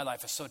my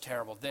life is so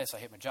terrible. I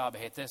hate my job, I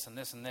hate this and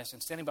this and this.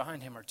 And standing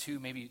behind him are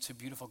maybe two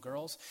beautiful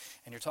girls,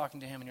 and you're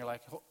talking to him and you're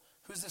like,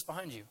 who's this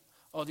behind you?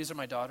 Oh, these are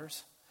my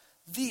daughters.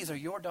 These are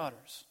your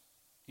daughters.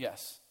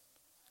 Yes.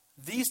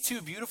 These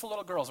two beautiful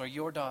little girls are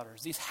your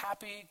daughters. These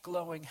happy,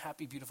 glowing,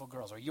 happy, beautiful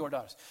girls are your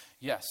daughters.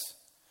 Yes.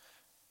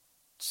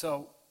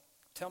 So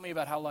tell me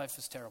about how life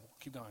is terrible.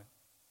 Keep going.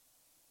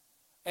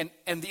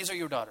 And these are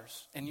your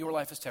daughters, and your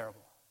life is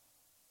terrible.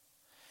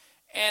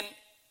 And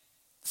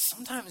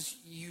sometimes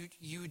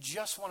you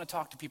just want to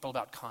talk to people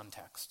about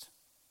context.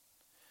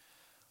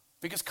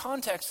 Because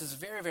context is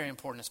very, very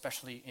important,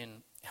 especially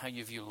in how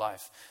you view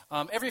life.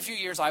 Every few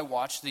years I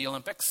watch the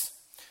Olympics,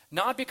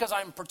 not because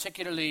I'm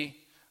particularly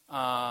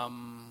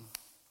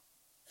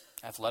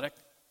athletic.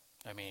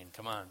 I mean,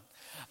 come on.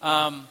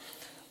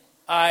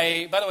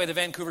 By the way, the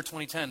Vancouver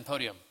 2010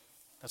 podium,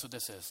 that's what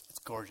this is. It's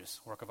gorgeous,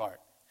 work of art.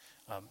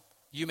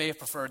 You may have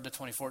preferred the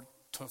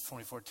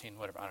 2014,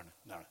 whatever, I don't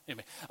know. No.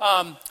 Anyway,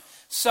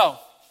 so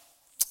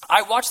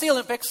I watch the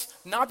Olympics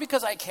not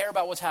because I care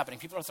about what's happening.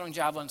 People are throwing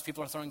javelins,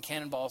 people are throwing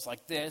cannonballs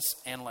like this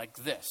and like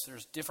this.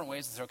 There's different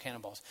ways to throw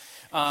cannonballs.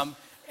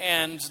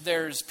 And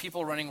there's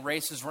people running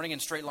races, running in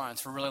straight lines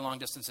for really long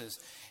distances.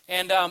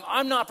 And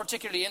I'm not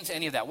particularly into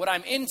any of that. What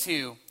I'm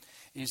into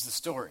is the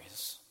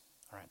stories.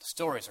 All right, the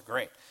stories are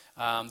great.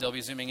 They'll be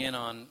zooming in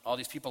on all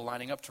these people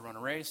lining up to run a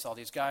race, all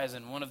these guys,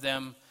 and one of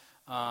them,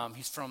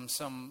 he's from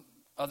some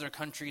other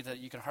country that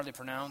you can hardly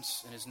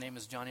pronounce, and his name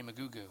is Johnny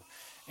Magugu.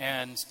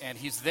 And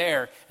he's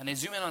there, and they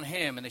zoom in on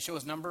him, and they show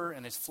his number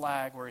and his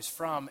flag, where he's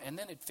from, and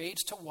then it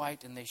fades to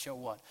white, and they show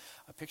what?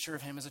 A picture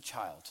of him as a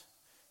child.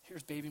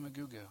 Here's baby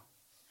Magugu.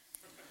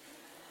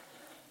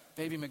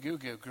 Baby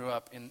Magugu grew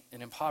up in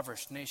an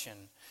impoverished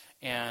nation,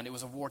 and it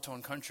was a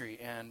war-torn country,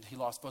 and he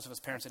lost both of his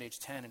parents at age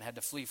 10 and had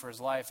to flee for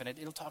his life. And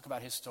it'll talk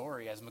about his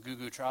story as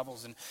Magugu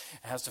travels and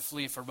has to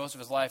flee for most of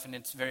his life, and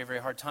it's a very, very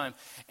hard time.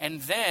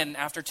 And then,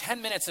 after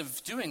 10 minutes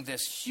of doing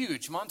this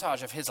huge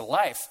montage of his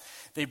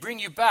life, they bring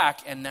you back,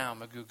 and now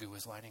Magugu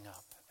is lining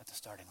up at the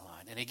starting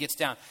line, and he gets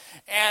down.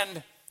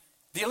 And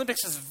the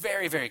Olympics is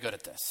very, very good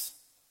at this.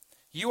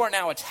 You are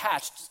now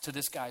attached to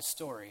this guy's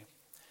story,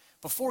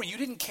 Before, you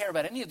didn't care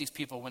about any of these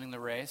people winning the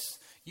race.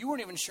 You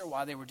weren't even sure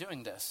why they were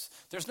doing this.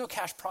 There's no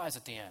cash prize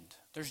at the end.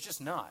 There's just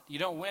not. You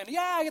don't win,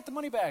 yeah, I get the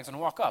money bags and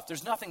walk off.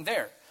 There's nothing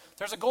there.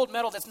 There's a gold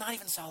medal that's not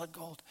even solid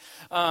gold.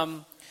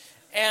 And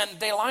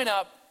they line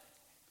up,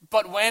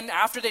 but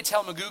after they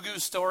tell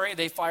Magugu's story,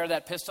 they fire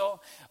that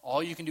pistol,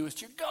 all you can do is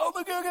cheer, go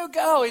Magugu,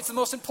 go. It's the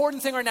most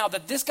important thing right now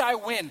that this guy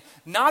win,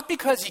 not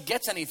because he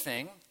gets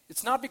anything.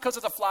 It's not because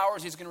of the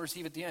flowers he's going to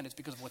receive at the end. It's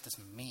because of what this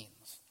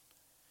means.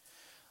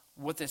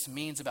 What this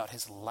means about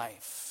his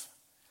life,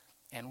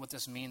 and what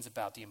this means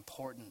about the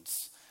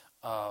importance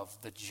of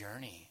the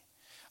journey.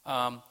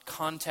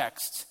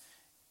 Context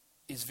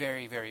is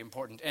very, very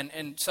important.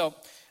 And so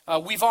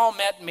we've all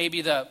met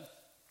maybe the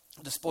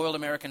spoiled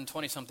American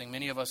 20-something,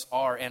 many of us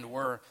are and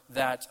were,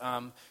 that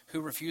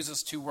who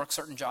refuses to work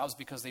certain jobs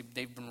because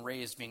they've been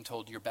raised being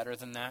told you're better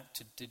than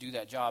that to do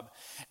that job.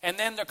 And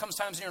then there comes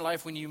times in your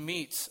life when you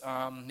meet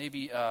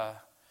maybe a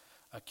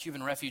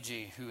Cuban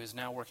refugee who is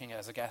now working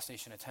as a gas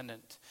station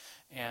attendant,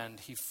 and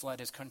he fled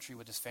his country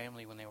with his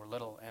family when they were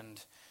little,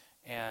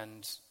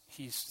 and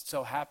he's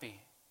so happy.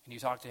 And you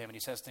talk to him and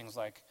he says things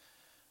like,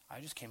 I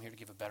just came here to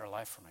give a better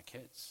life for my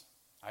kids.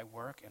 I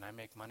work and I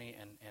make money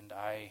and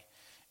I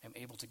am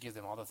able to give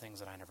them all the things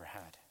that I never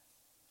had.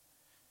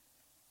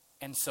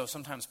 And so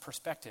sometimes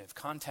perspective,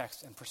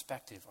 context and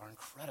perspective are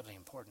incredibly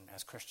important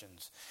as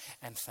Christians,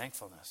 and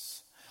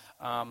thankfulness.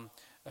 A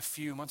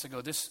few months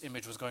ago, this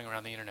image was going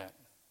around the internet.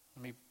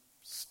 Let me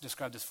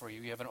describe this for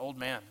you. You have an old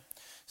man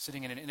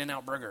sitting in an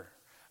In-N-Out burger,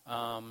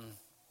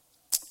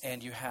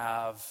 and you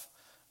have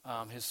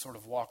his sort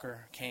of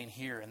walker cane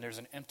here, and there's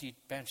an empty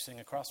bench sitting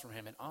across from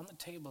him, and on the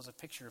table is a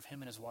picture of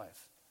him and his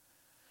wife,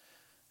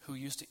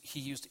 he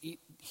used to eat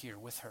here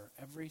with her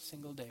every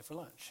single day for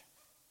lunch.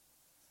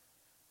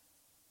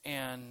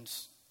 And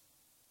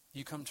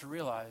you come to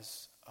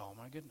realize, oh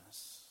my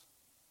goodness,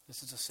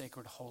 this is a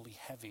sacred, holy,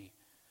 heavy,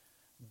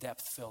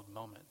 depth-filled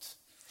moment.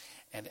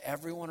 And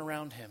everyone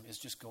around him is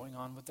just going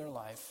on with their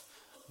life,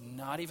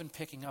 not even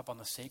picking up on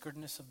the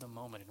sacredness of the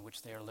moment in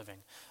which they are living,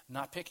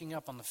 not picking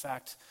up on the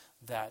fact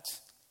that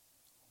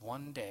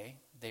one day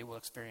they will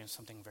experience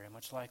something very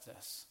much like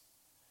this.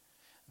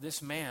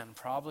 This man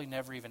probably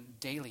never even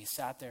daily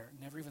sat there,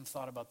 never even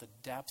thought about the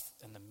depth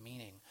and the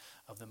meaning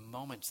of the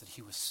moments that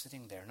he was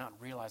sitting there, not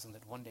realizing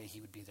that one day he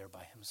would be there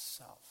by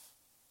himself.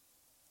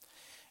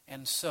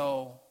 And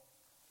so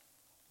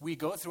we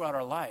go throughout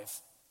our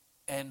life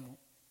and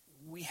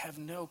we have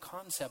no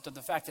concept of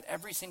the fact that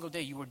every single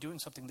day you are doing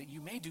something that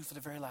you may do for the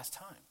very last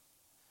time.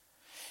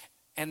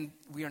 And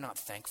we are not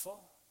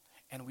thankful,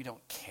 and we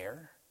don't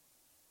care.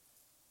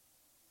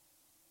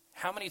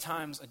 How many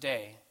times a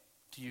day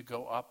do you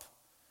go up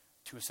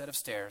to a set of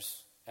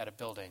stairs at a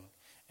building,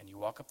 and you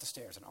walk up the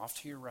stairs, and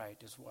off to your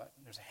right is what?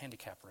 There's a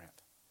handicap ramp.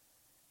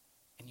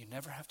 And you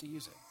never have to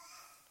use it.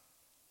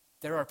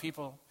 There are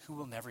people who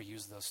will never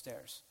use those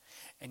stairs.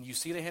 And you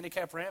see the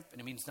handicap ramp,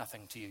 and it means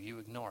nothing to you. You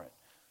ignore it.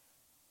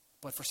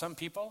 But for some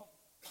people,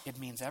 it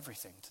means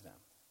everything to them.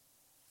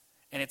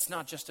 And it's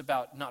not just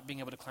about not being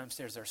able to climb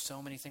stairs. There are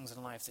so many things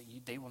in life that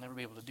they will never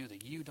be able to do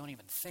that you don't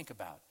even think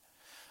about.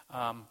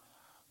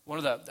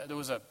 There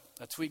was a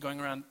tweet going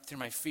around through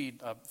my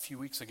feed a few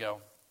weeks ago.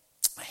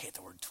 I hate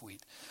the word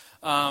tweet.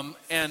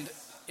 And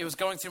it was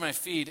going through my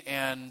feed,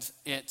 and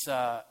it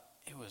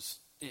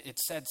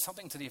said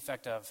something to the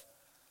effect of,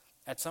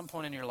 at some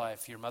point in your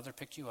life, your mother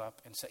picked you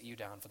up and set you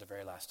down for the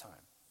very last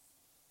time.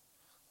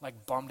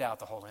 Like bummed out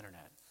the whole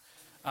internet.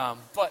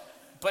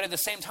 But at the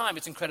same time,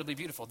 it's incredibly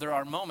beautiful. There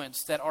are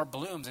moments that are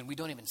blooms and we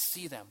don't even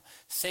see them.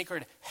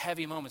 Sacred,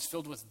 heavy moments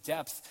filled with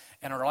depth,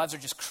 and our lives are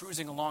just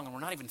cruising along and we're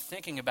not even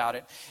thinking about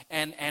it.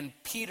 And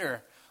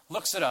Peter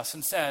looks at us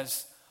and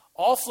says,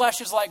 all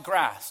flesh is like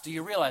grass. Do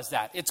you realize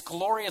that? Its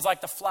glory is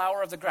like the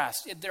flower of the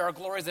grass. There are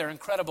glories that are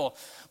incredible,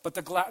 but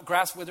the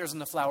grass withers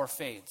and the flower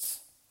fades.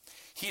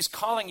 He's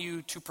calling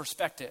you to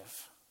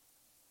perspective.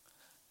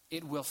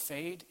 It will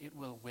fade, it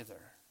will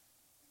wither.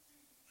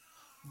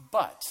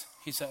 But,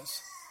 he says,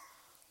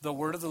 the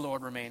word of the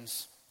Lord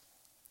remains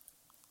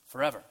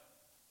forever.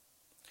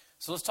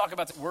 So let's talk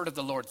about the word of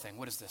the Lord thing.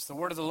 What is this? The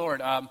word of the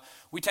Lord.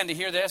 We tend to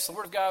hear this, the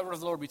word of God, word of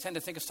the Lord. We tend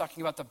to think it's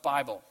talking about the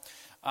Bible.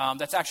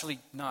 That's actually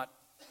not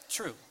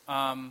true.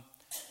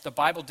 The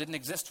Bible didn't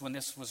exist when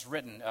this was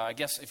written. I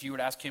guess if you were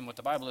to ask him what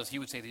the Bible is, he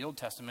would say the Old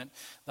Testament.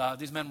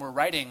 These men were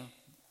writing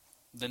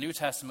the New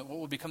Testament, what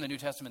would become the New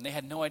Testament. They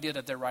had no idea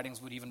that their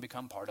writings would even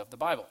become part of the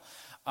Bible.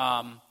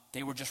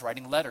 They were just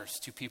writing letters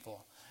to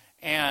people.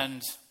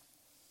 And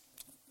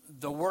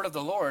the word of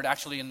the Lord,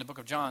 actually in the book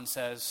of John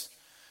says,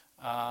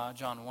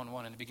 John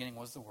 1:1, in the beginning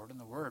was the Word, and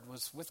the Word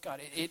was with God.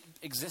 It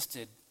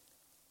existed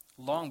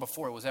long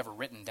before it was ever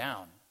written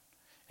down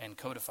and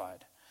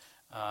codified.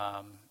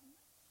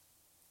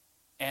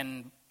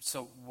 And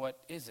so what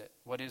is it?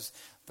 What is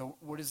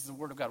the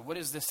Word of God? What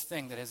is this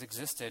thing that has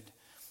existed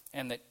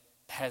and that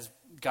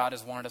God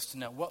has wanted us to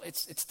know? Well,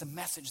 it's the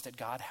message that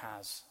God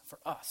has for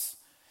us.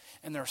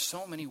 And there are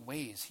so many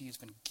ways he's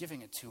been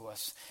giving it to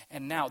us.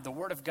 And now the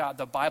Word of God,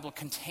 the Bible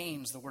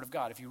contains the Word of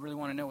God. If you really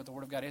want to know what the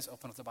Word of God is,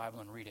 open up the Bible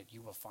and read it.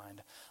 You will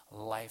find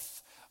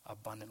life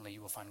abundantly.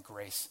 You will find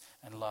grace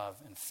and love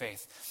and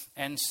faith.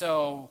 And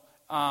so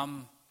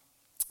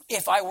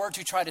if I were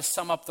to try to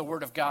sum up the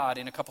Word of God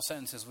in a couple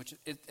sentences, which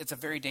it's a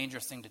very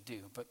dangerous thing to do,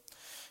 but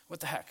what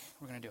the heck,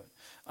 we're going to do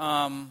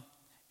it.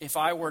 If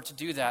I were to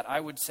do that, I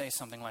would say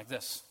something like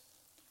this.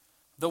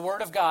 The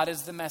Word of God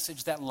is the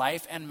message that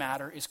life and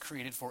matter is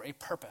created for a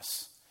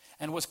purpose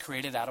and was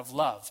created out of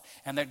love,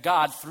 and that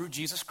God, through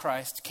Jesus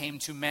Christ, came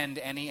to mend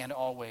any and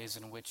all ways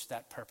in which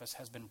that purpose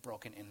has been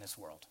broken in this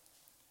world.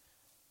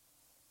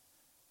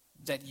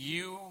 That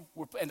you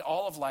were, and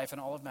all of life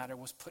and all of matter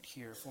was put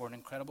here for an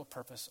incredible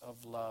purpose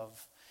of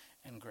love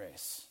and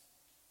grace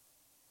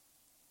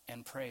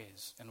and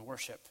praise and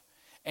worship.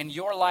 And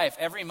your life,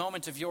 every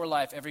moment of your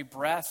life, every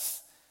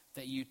breath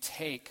that you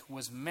take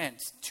was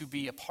meant to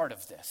be a part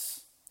of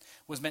this,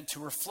 was meant to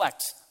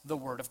reflect the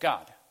Word of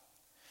God.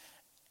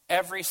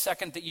 Every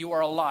second that you are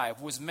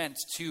alive was meant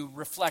to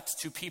reflect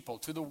to people,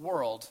 to the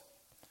world,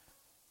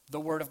 the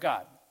Word of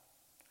God.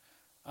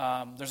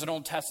 There's an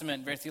Old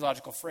Testament, very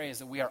theological phrase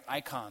that we are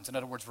icons, in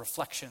other words,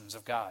 reflections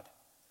of God.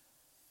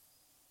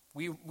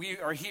 We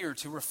are here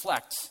to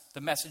reflect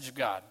the message of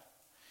God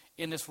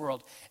in this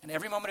world. And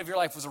every moment of your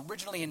life was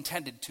originally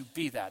intended to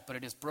be that, but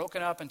it is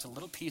broken up into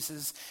little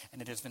pieces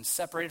and it has been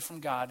separated from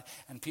God.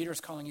 And Peter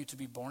is calling you to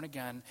be born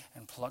again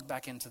and plug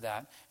back into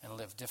that and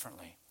live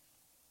differently,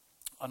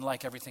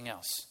 unlike everything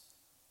else.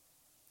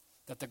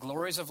 That the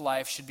glories of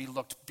life should be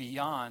looked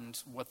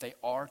beyond what they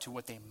are to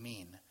what they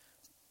mean.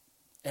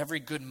 Every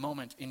good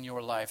moment in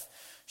your life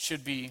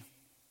should be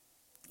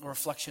a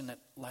reflection that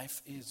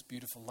life is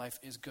beautiful, life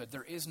is good.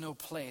 There is no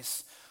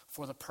place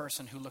for the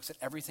person who looks at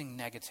everything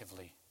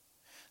negatively.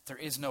 There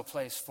is no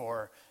place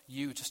for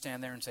you to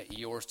stand there and say,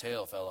 Eeyore's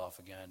tail fell off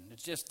again.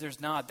 It's just,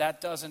 there's not,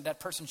 that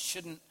person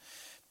shouldn't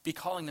be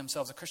calling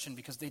themselves a Christian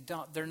because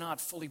they're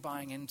not fully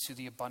buying into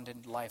the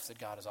abundant life that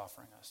God is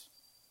offering us.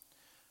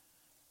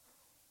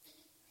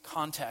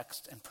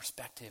 Context and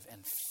perspective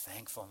and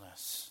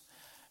thankfulness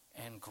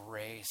and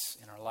grace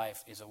in our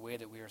life is a way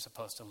that we are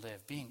supposed to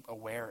live, being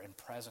aware and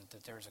present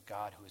that there is a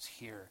God who is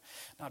here,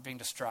 not being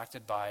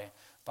distracted by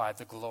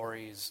the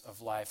glories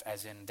of life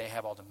as in they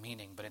have all the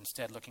meaning, but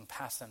instead looking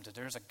past them to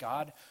there's a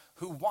God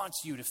who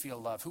wants you to feel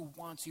love, who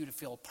wants you to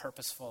feel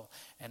purposeful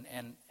and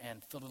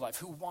filled with life,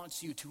 who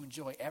wants you to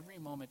enjoy every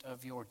moment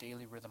of your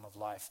daily rhythm of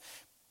life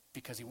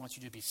because he wants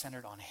you to be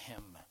centered on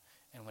him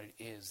and what it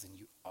is then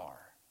you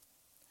are.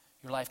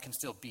 Your life can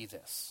still be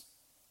this.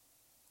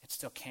 It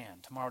still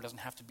can. Tomorrow doesn't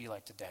have to be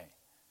like today.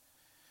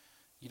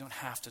 You don't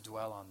have to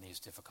dwell on these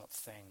difficult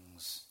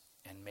things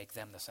and make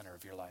them the center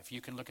of your life. You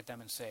can look at them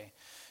and say,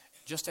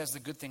 just as the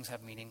good things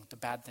have meaning, the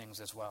bad things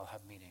as well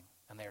have meaning,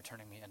 and they are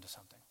turning me into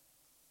something.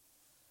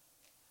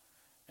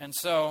 And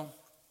so,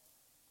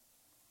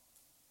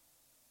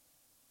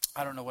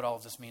 I don't know what all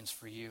of this means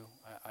for you.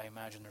 I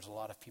imagine there's a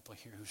lot of people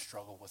here who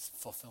struggle with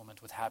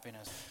fulfillment, with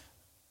happiness.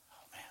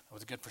 Oh man,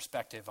 with a good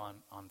perspective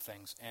on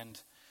things. And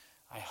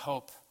I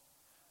hope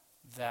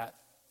that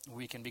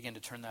we can begin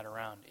to turn that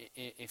around,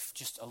 if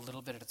just a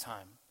little bit at a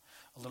time,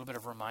 a little bit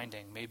of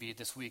reminding. Maybe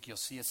this week you'll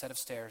see a set of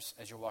stairs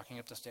as you're walking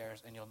up the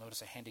stairs and you'll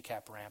notice a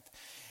handicap ramp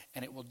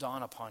and it will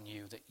dawn upon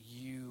you that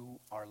you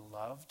are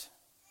loved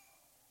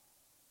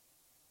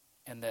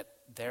and that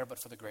there but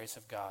for the grace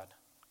of God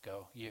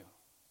go you.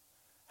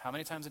 How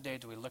many times a day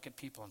do we look at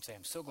people and say,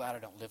 I'm so glad I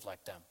don't live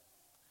like them?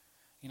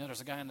 You know,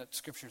 there's a guy in the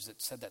scriptures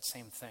that said that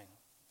same thing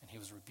and he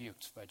was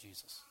rebuked by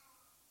Jesus.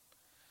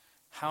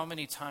 How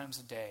many times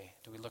a day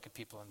do we look at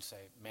people and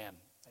say, man,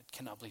 I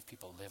cannot believe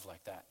people live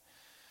like that.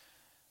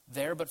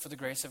 There, but for the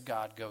grace of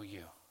God, go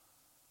you.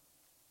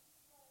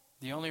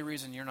 The only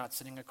reason you're not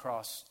sitting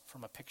across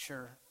from a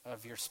picture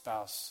of your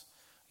spouse,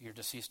 your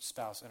deceased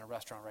spouse, in a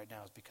restaurant right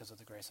now is because of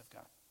the grace of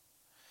God.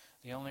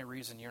 The only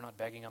reason you're not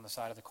begging on the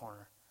side of the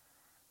corner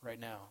right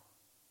now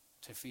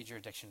to feed your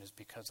addiction is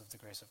because of the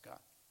grace of God.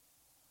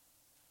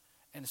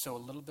 And so a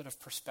little bit of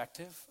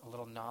perspective, a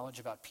little knowledge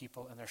about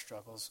people and their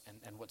struggles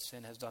and what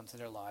sin has done to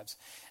their lives,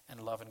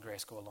 and love and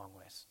grace go a long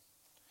ways.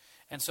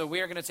 And so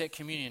we are going to take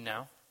communion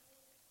now.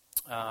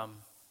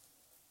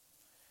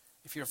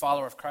 If you're a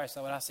follower of Christ,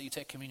 I would ask that you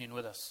take communion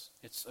with us.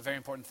 It's a very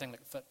important thing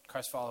that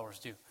Christ followers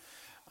do.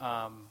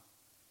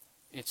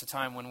 It's a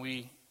time when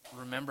we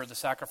remember the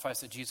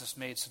sacrifice that Jesus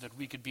made so that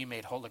we could be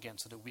made whole again,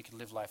 so that we could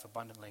live life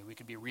abundantly. We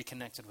could be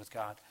reconnected with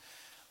God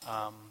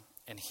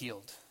and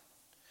healed.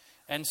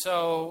 And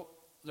so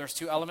there's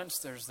two elements.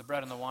 There's the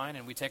bread and the wine,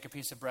 and we take a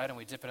piece of bread and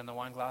we dip it in the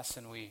wine glass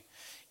and we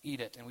eat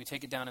it, and we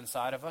take it down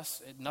inside of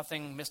us.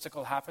 Nothing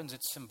mystical happens.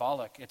 It's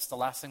symbolic. It's the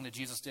last thing that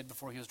Jesus did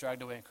before he was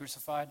dragged away and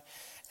crucified,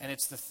 and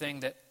it's the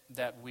thing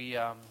that we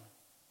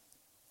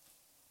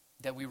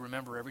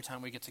remember every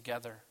time we get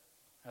together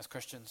as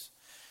Christians,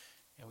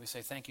 and we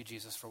say, thank you,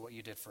 Jesus, for what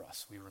you did for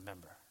us. We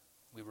remember.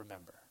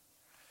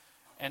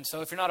 And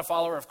so if you're not a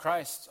follower of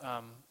Christ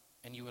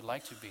and you would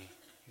like to be,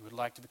 you would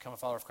like to become a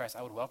follower of Christ,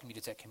 I would welcome you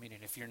to take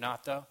communion. If you're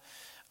not, though,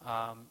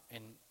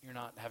 and you're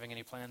not having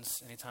any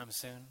plans anytime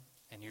soon,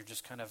 and you're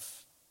just kind of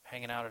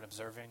hanging out and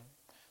observing,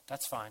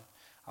 that's fine.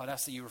 I would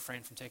ask that you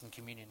refrain from taking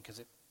communion because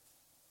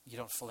you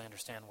don't fully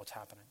understand what's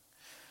happening.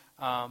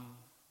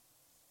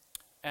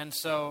 And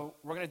so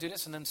we're going to do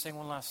this and then sing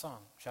one last song,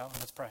 shall we?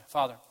 Let's pray.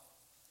 Father,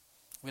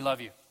 we love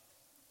you.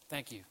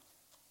 Thank you.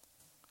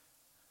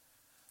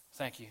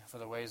 Thank you for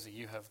the ways that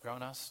you have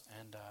grown us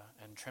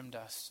and trimmed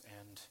us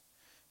and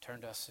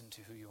turned us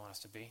into who you want us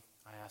to be.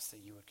 I ask that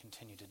you would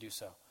continue to do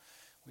so.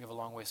 We have a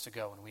long ways to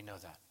go, and we know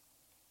that.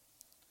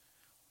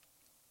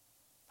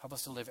 Help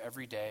us to live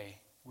every day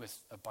with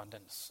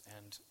abundance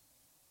and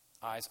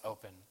eyes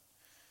open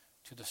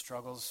to the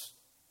struggles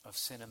of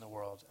sin in the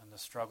world and the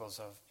struggles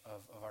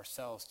of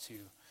ourselves to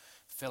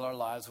fill our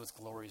lives with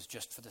glories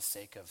just for the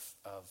sake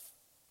of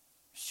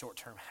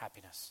short-term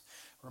happiness.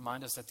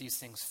 Remind us that these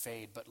things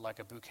fade, but like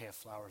a bouquet of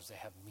flowers, they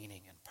have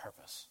meaning and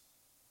purpose.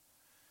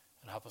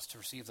 And help us to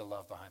receive the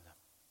love behind them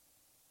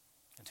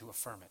and to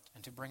affirm it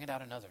and to bring it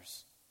out in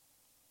others.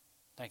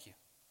 Thank you.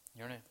 In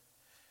your name,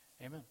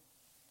 amen.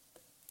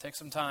 Take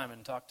some time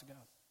and talk to God.